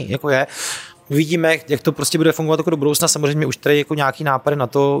zařízený jako je. Uvidíme, jak to prostě bude fungovat jako do budoucna. Samozřejmě už tady jako nějaký nápady na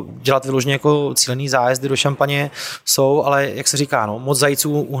to dělat vyloženě jako cílený zájezdy do Šampaně jsou, ale jak se říká, no, moc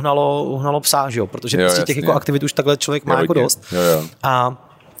zajíců uhnalo psa, že jo? Protože prostě těch jako aktivit už takhle člověk má jako dost. Jo. A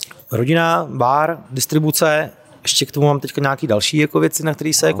rodina, bar, distribuce, ještě k tomu mám teďka nějaký další jako věci, na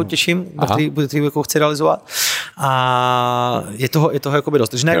které se jako těším, který jako chci realizovat. A je toho jakoby dost.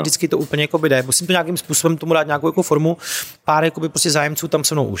 Takže ne vždycky to úplně jakoby jde. Musím to nějakým způsobem tomu dát nějakou jako formu. Pár jakoby prostě zájemců tam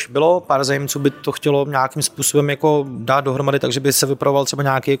se mnou už bylo. Pár zájemců by to chtělo nějakým způsobem jako dát dohromady, takže by se vypravoval třeba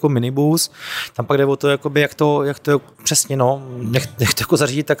nějaký jako minibus. Tam pak jde o to, jakoby, jak to přesně nech to jako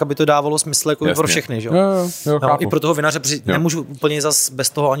zařídit tak, aby to dávalo smysl jako pro všechny, že jo. I pro toho vinaře nemůžu úplně zas bez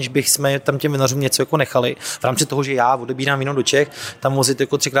toho, aniž bych jsme tam těm vinařům něco jako nechali. V rámci toho, že já odebírám víno do Čech, tam vozit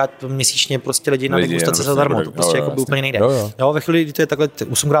jako 3x měsíčně prostě lidi na degustace zadarmo. To prostě jako by úplně nejde. Jo, ve chvíli, kdy to je takhle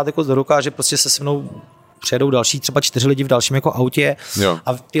 8x jako do roka, že prostě se mnou přijedou další třeba 4 lidi v dalším jako autě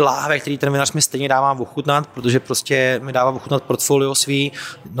a ty láhve, který ten vinař mi stejně dává ochutnat, protože prostě mi dává ochutnat portfolio svý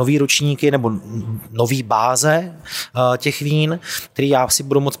nový ročníky nebo nový báze těch vín, který já si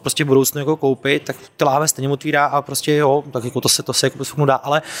budu moct prostě v budoucnu jako koupit, tak ty láhve stejně otvírá a prostě tak jako to se jako schopnu dá,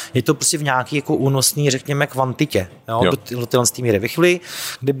 ale je to prostě v nějaký jako únosný, řekněme, kvantitě, do tyhle míry. Ve chvíli,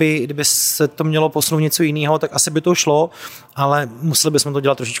 kdyby se to mělo posunout něco jiného, tak asi by to šlo, ale museli bychom to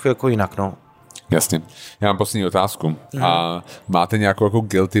dělat trošičku jako jinak, no. Jasně. Já mám poslední otázku. A máte nějakou jako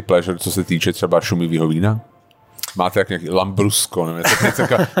guilty pleasure, co se týče třeba šumivého vína? Máte jak nějaký Lambrusco, nebo něco,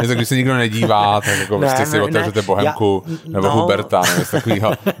 když se nikdo nedívá, tak jako vlastně si otevřete Bohemku, nebo Huberta, nebo něco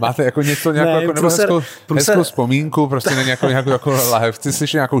takového. Máte jako něco, nějakou, nebo hezkou vzpomínku, prostě na nějakou jako lahev, chci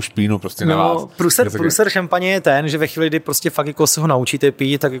slyšet nějakou špínu prostě na vás. Průser šampaně je ten, že ve chvíli, kdy prostě fakt jako se ho naučíte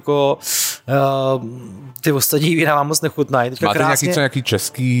pít, tak jako ty ostatní vína vám moc nechutnají. Máte nějaký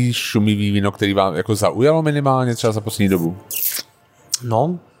český šumivý víno, který vám jako zaujalo minimálně třeba za poslední dobu?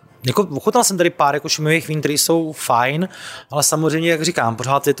 No, jako ochutnal jsem tady pár jako šumivých vín, které jsou fajn, ale samozřejmě, jak říkám,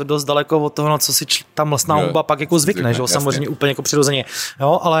 pořád je to dost daleko od toho, na co si ta mlsná huba pak jako zvykne, že? Samozřejmě úplně jako přirozeně.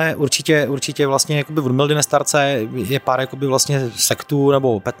 Jo, ale určitě vlastně jakoby od Mildine Starce je pár jakoby vlastně sektů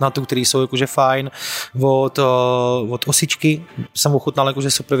nebo petnatů, který jsou jakože fajn. Od Osičky jsem ochutnal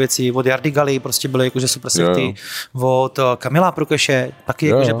jakože super věci, od Jardigaly prostě byly jakože super sekty, od Kamila Prokeše taky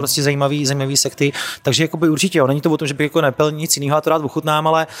jakože prostě zajímavý sekty, takže jakoby určitě, není to o tom, že bych jako nepil nic jiného a to rád ochutnám,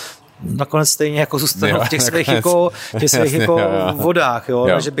 ale nakonec stejně jako zůstanu v těch svých jako vodách, jo?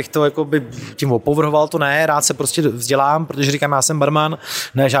 Že bych to jako by tím opovrhoval, to ne, rád se prostě vzdělám, protože říkám, já jsem barman,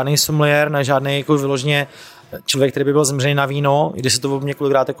 ne žádný sommelier, ne žádný jako vyloženě člověk, který by byl zemřený na víno, i když se to od mě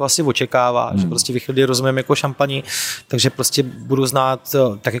kolikrát jako asi očekává, že prostě vychylí rozumím jako šampani, takže prostě budu znát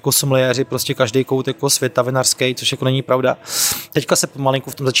tak jako sommeliéři prostě každý kout jako světa vinařský, což jako není pravda. Teďka se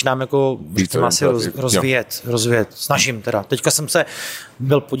pomalinku v tom začínám jako asi rozvíjet. Snažím teda. Teďka jsem se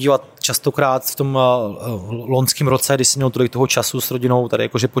byl podívat častokrát v tom loňském roce, kdy jsem měl tolik toho času s rodinou tady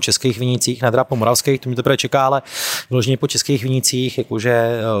jakože po českých vinících, ne teda po moravských, to mě teprve čeká, ale vyloženě po českých vinících,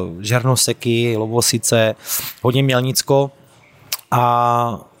 jakože Žernoseky, Lovosice, hodně Mělnicko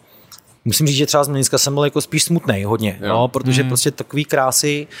a musím říct, že třeba z Mělnicka jsem byl jako spíš smutnej hodně, protože prostě takový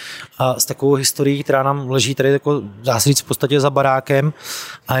krásy a s takovou historií, která nám leží tady jako, dá se říct, v podstatě za barákem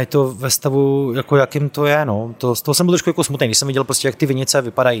a je to ve stavu, jako jakým to je, no. Z toho jsem byl trošku jako smutnej, když jsem viděl prostě, jak ty vinice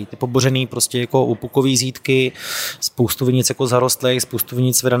vypadají, ty pobořený prostě jako upukový zítky, spoustu vinic jako zarostlých, spoustu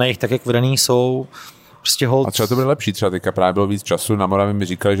vinic vydaných tak, jak vydaný jsou. prostě hold. A třeba to bylo lepší, třeba teďka právě bylo víc času, na Moravě mi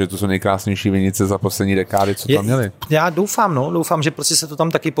říkali, že to jsou nejkrásnější vinice za poslední dekády, co tam měli. Já doufám, že prostě se to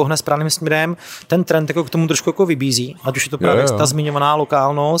tam taky pohne správným směrem, ten trend jako k tomu trošku jako vybízí, ať už je to právě ta zmiňovaná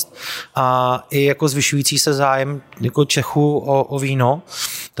lokálnost a i jako zvyšující se zájem jako Čechů o víno,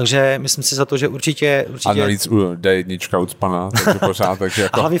 takže myslím si za to, že určitě... A navíc D1 ucpaná, takže pořád, takže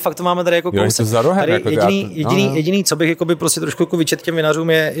jako... A hlavně fakt to máme tady jako kousek. Tady jako jediný, co bych jakoby prostě trošku jako vyčet těm vinařům,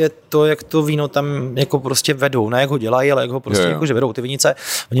 je to, jak to víno tam jako prostě vedou, ne jak ho dělají, ale jak ho prostě jako, že vedou ty vinice.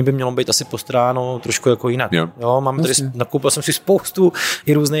 Oni by mělo být asi postaráno trošku jako jinak. Jo, mám tady, nakoupil jsem si spoustu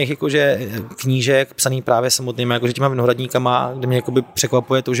i různých jakože knížek psaný právě samotnými jakože těma vinohradníkama, kde mě jakoby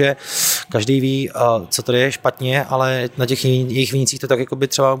překvapuje to, že každý ví, co tady je špatně, ale na těch jejich vinicích to tak jakoby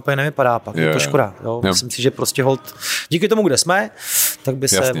třeba úplně nevypadá, pak je to škoda. Jo? Myslím si, že prostě hold díky tomu, kde jsme, tak by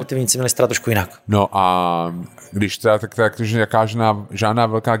se ty vinice měly starat trošku jinak. No a když teda, tak jaká žádná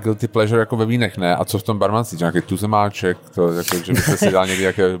velká guilty pleasure jako ve vínech, ne? A co v tom barmanství? Nějaký tuzemáček, to, jako, že byste si dal někdy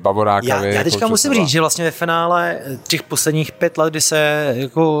jaké bavoráka? Já teďka musím říct, že vlastně ve finále těch posledních 5 let, kdy se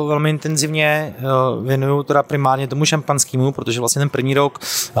jako velmi intenzivně věnuju teda primárně tomu šampanskému, protože vlastně ten první rok,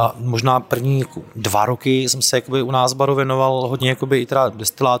 možná první 2 roky jsem se jakoby u nás baru věnoval hodně jakoby i teda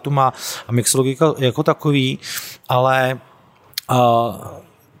destilátům a mixologii jako takový, ale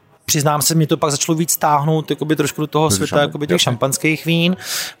přiznám se, mě to pak začalo víc táhnout jakoby trošku do toho světa jakoby těch šampanských vín.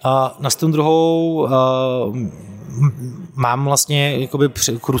 Na stranu druhou mám vlastně jakoby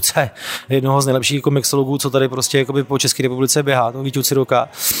k ruce jednoho z nejlepších jako mixologů, co tady prostě jakoby po České republice běhá, toho Víťu Ciroka,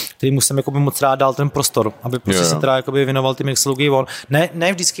 který mu jsem jakoby moc rád dal ten prostor, aby prostě se teda jakoby věnoval ty mixologii on.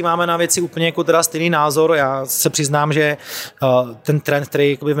 Ne vždycky máme na věci úplně jako teda stejný názor, já se přiznám, že ten trend,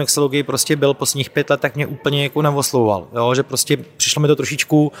 který jakoby v mixologii prostě byl posledních 5 let, tak mě úplně jako neoslouval, jo, že prostě přišlo mi to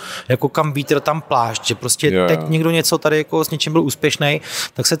trošičku jako kam vítr, tam plášť, že prostě teď někdo něco tady jako s něčím byl úspěšný,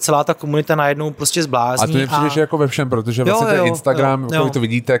 tak se celá ta komunita najednou prostě zblázní. A to mi přijde, že jako ve všem, protože vlastně ten Instagram, to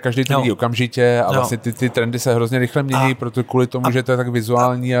vidíte, každý to vidí okamžitě a vlastně ty trendy se hrozně rychle mění, protože kvůli tomu, že to je tak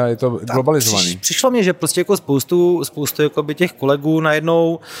vizuální a je to globalizovaný. Přišlo mě, že prostě jako spoustu jakoby těch kolegů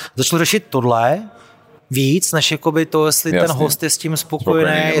najednou začalo řešit tohle, víc, než jakoby to, jestli ten host je s tím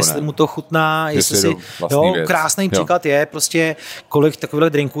spokojený, jestli mu to chutná, jestli si, krásný příklad je prostě, kolik takových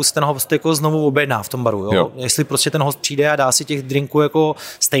drinků si ten host jako znovu objedná v tom baru, jo? Jestli prostě ten host přijde a dá si těch drinků jako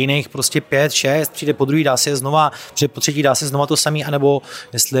stejných prostě 5, 6, přijde po druhý, dá si je znova, přijde po třetí, dá si znova to samý, anebo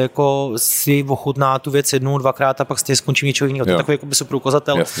jestli jako si ochutná tu věc 1, 2krát a pak stejně skončí něčeho jiného. To je takový jakoby super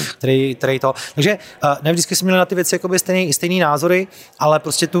ukazatel, který to. Takže ne vždycky jsme měli na ty věci jakoby stejný názory, ale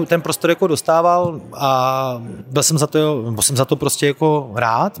prostě ten prostor jako dostával a byl jsem za to prostě jako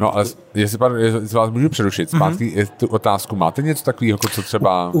rád. No ale jestli vás můžu přerušit zpátky tu otázku, máte něco takového, jako co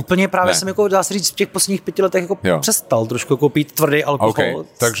třeba... Úplně právě jsem jako, dá se říct, v těch posledních 5 letech jako přestal trošku jako pít tvrdý alkohol. Okay,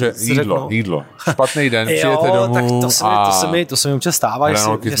 takže jídlo. Špatný den, přijete domů tak to se mi občas stává.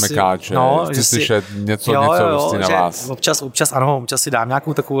 Hranolky z mekáče, chci slyšet něco na vás. Občas si dám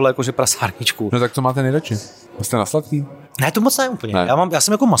nějakou takovou jakože prasárničku. No tak co máte nejradši? Jste na sladký? Ne, to moc ne úplně. Ne. Já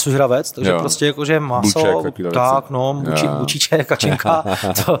jsem jako masožravec, takže prostě jakože maso, bučíček, kačenka,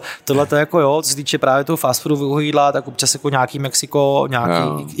 tohle to jako co se týče právě toho fast foodového jídla, tak občas jako nějaký Mexiko,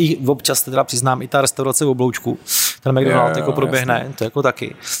 i občas teda přiznám i ta restaurace v Obloučku, ten McDonald's jako proběhne, jasný. To jako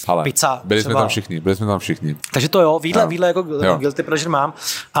taky. Ale pizza. Byli jsme tam všichni. Takže to výdle jako guilty pleasure mám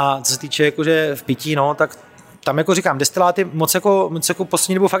a co se týče jakože v pití, tak tam jako říkám, destiláty moc jako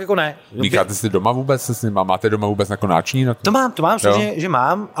poslední dobou fakt jako ne. Mícháte si doma vůbec se s ním? Máte doma vůbec jako náční? To mám že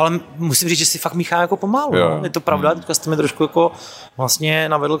mám, ale musím říct, že si fakt míchá jako pomalu. Je to pravda, teďka jste mi trošku jako vlastně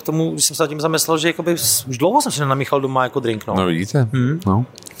navedl k tomu, když jsem se tím zamyslel, že jakoby, už dlouho jsem si nenamíchal doma jako drink. No vidíte.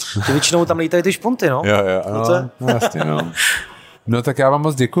 Ty většinou tam lítají ty šponty, no. Jasně, No tak já vám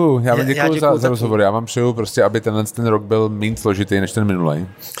moc děkuju. Já vám děkuju za rozhovor. Já vám přeju prostě, aby ten rok byl méně složitý než ten minulej.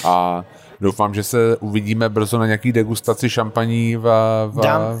 A doufám, že se uvidíme brzo na nějaký degustaci šampaní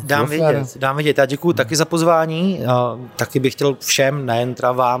dám vidět. Já děkuju taky za pozvání. Taky bych chtěl všem, nejen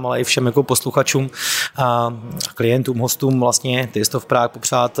teda vám, ale i všem jako posluchačům a klientům, hostům vlastně Taste of Prague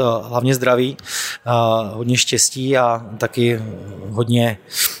popřát hlavně zdraví, hodně štěstí a taky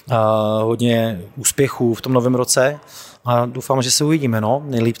hodně úspěchů v tom novém roce. A doufám, že se uvidíme,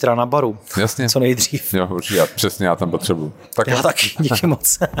 nejlíp teda na baru. Jasně. Co nejdřív. Jo, určitě, přesně, já tam potřebuji. Já taky, díky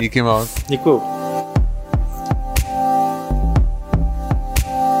moc. Díky moc. Děkuju.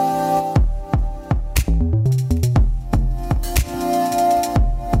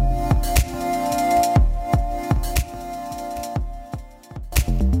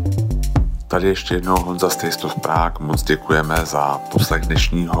 Tady ještě jednou Honza z Taste of Prague, moc děkujeme za poslech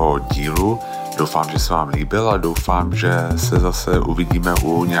dnešního dílu. Doufám, že se vám líbil a doufám, že se zase uvidíme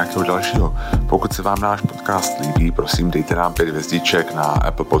u nějakého dalšího. Pokud se vám náš podcast líbí, prosím dejte nám 5 hvězdiček na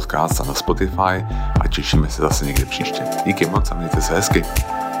Apple Podcast a na Spotify a těšíme se zase někdy příště. Díky moc a mějte se hezky.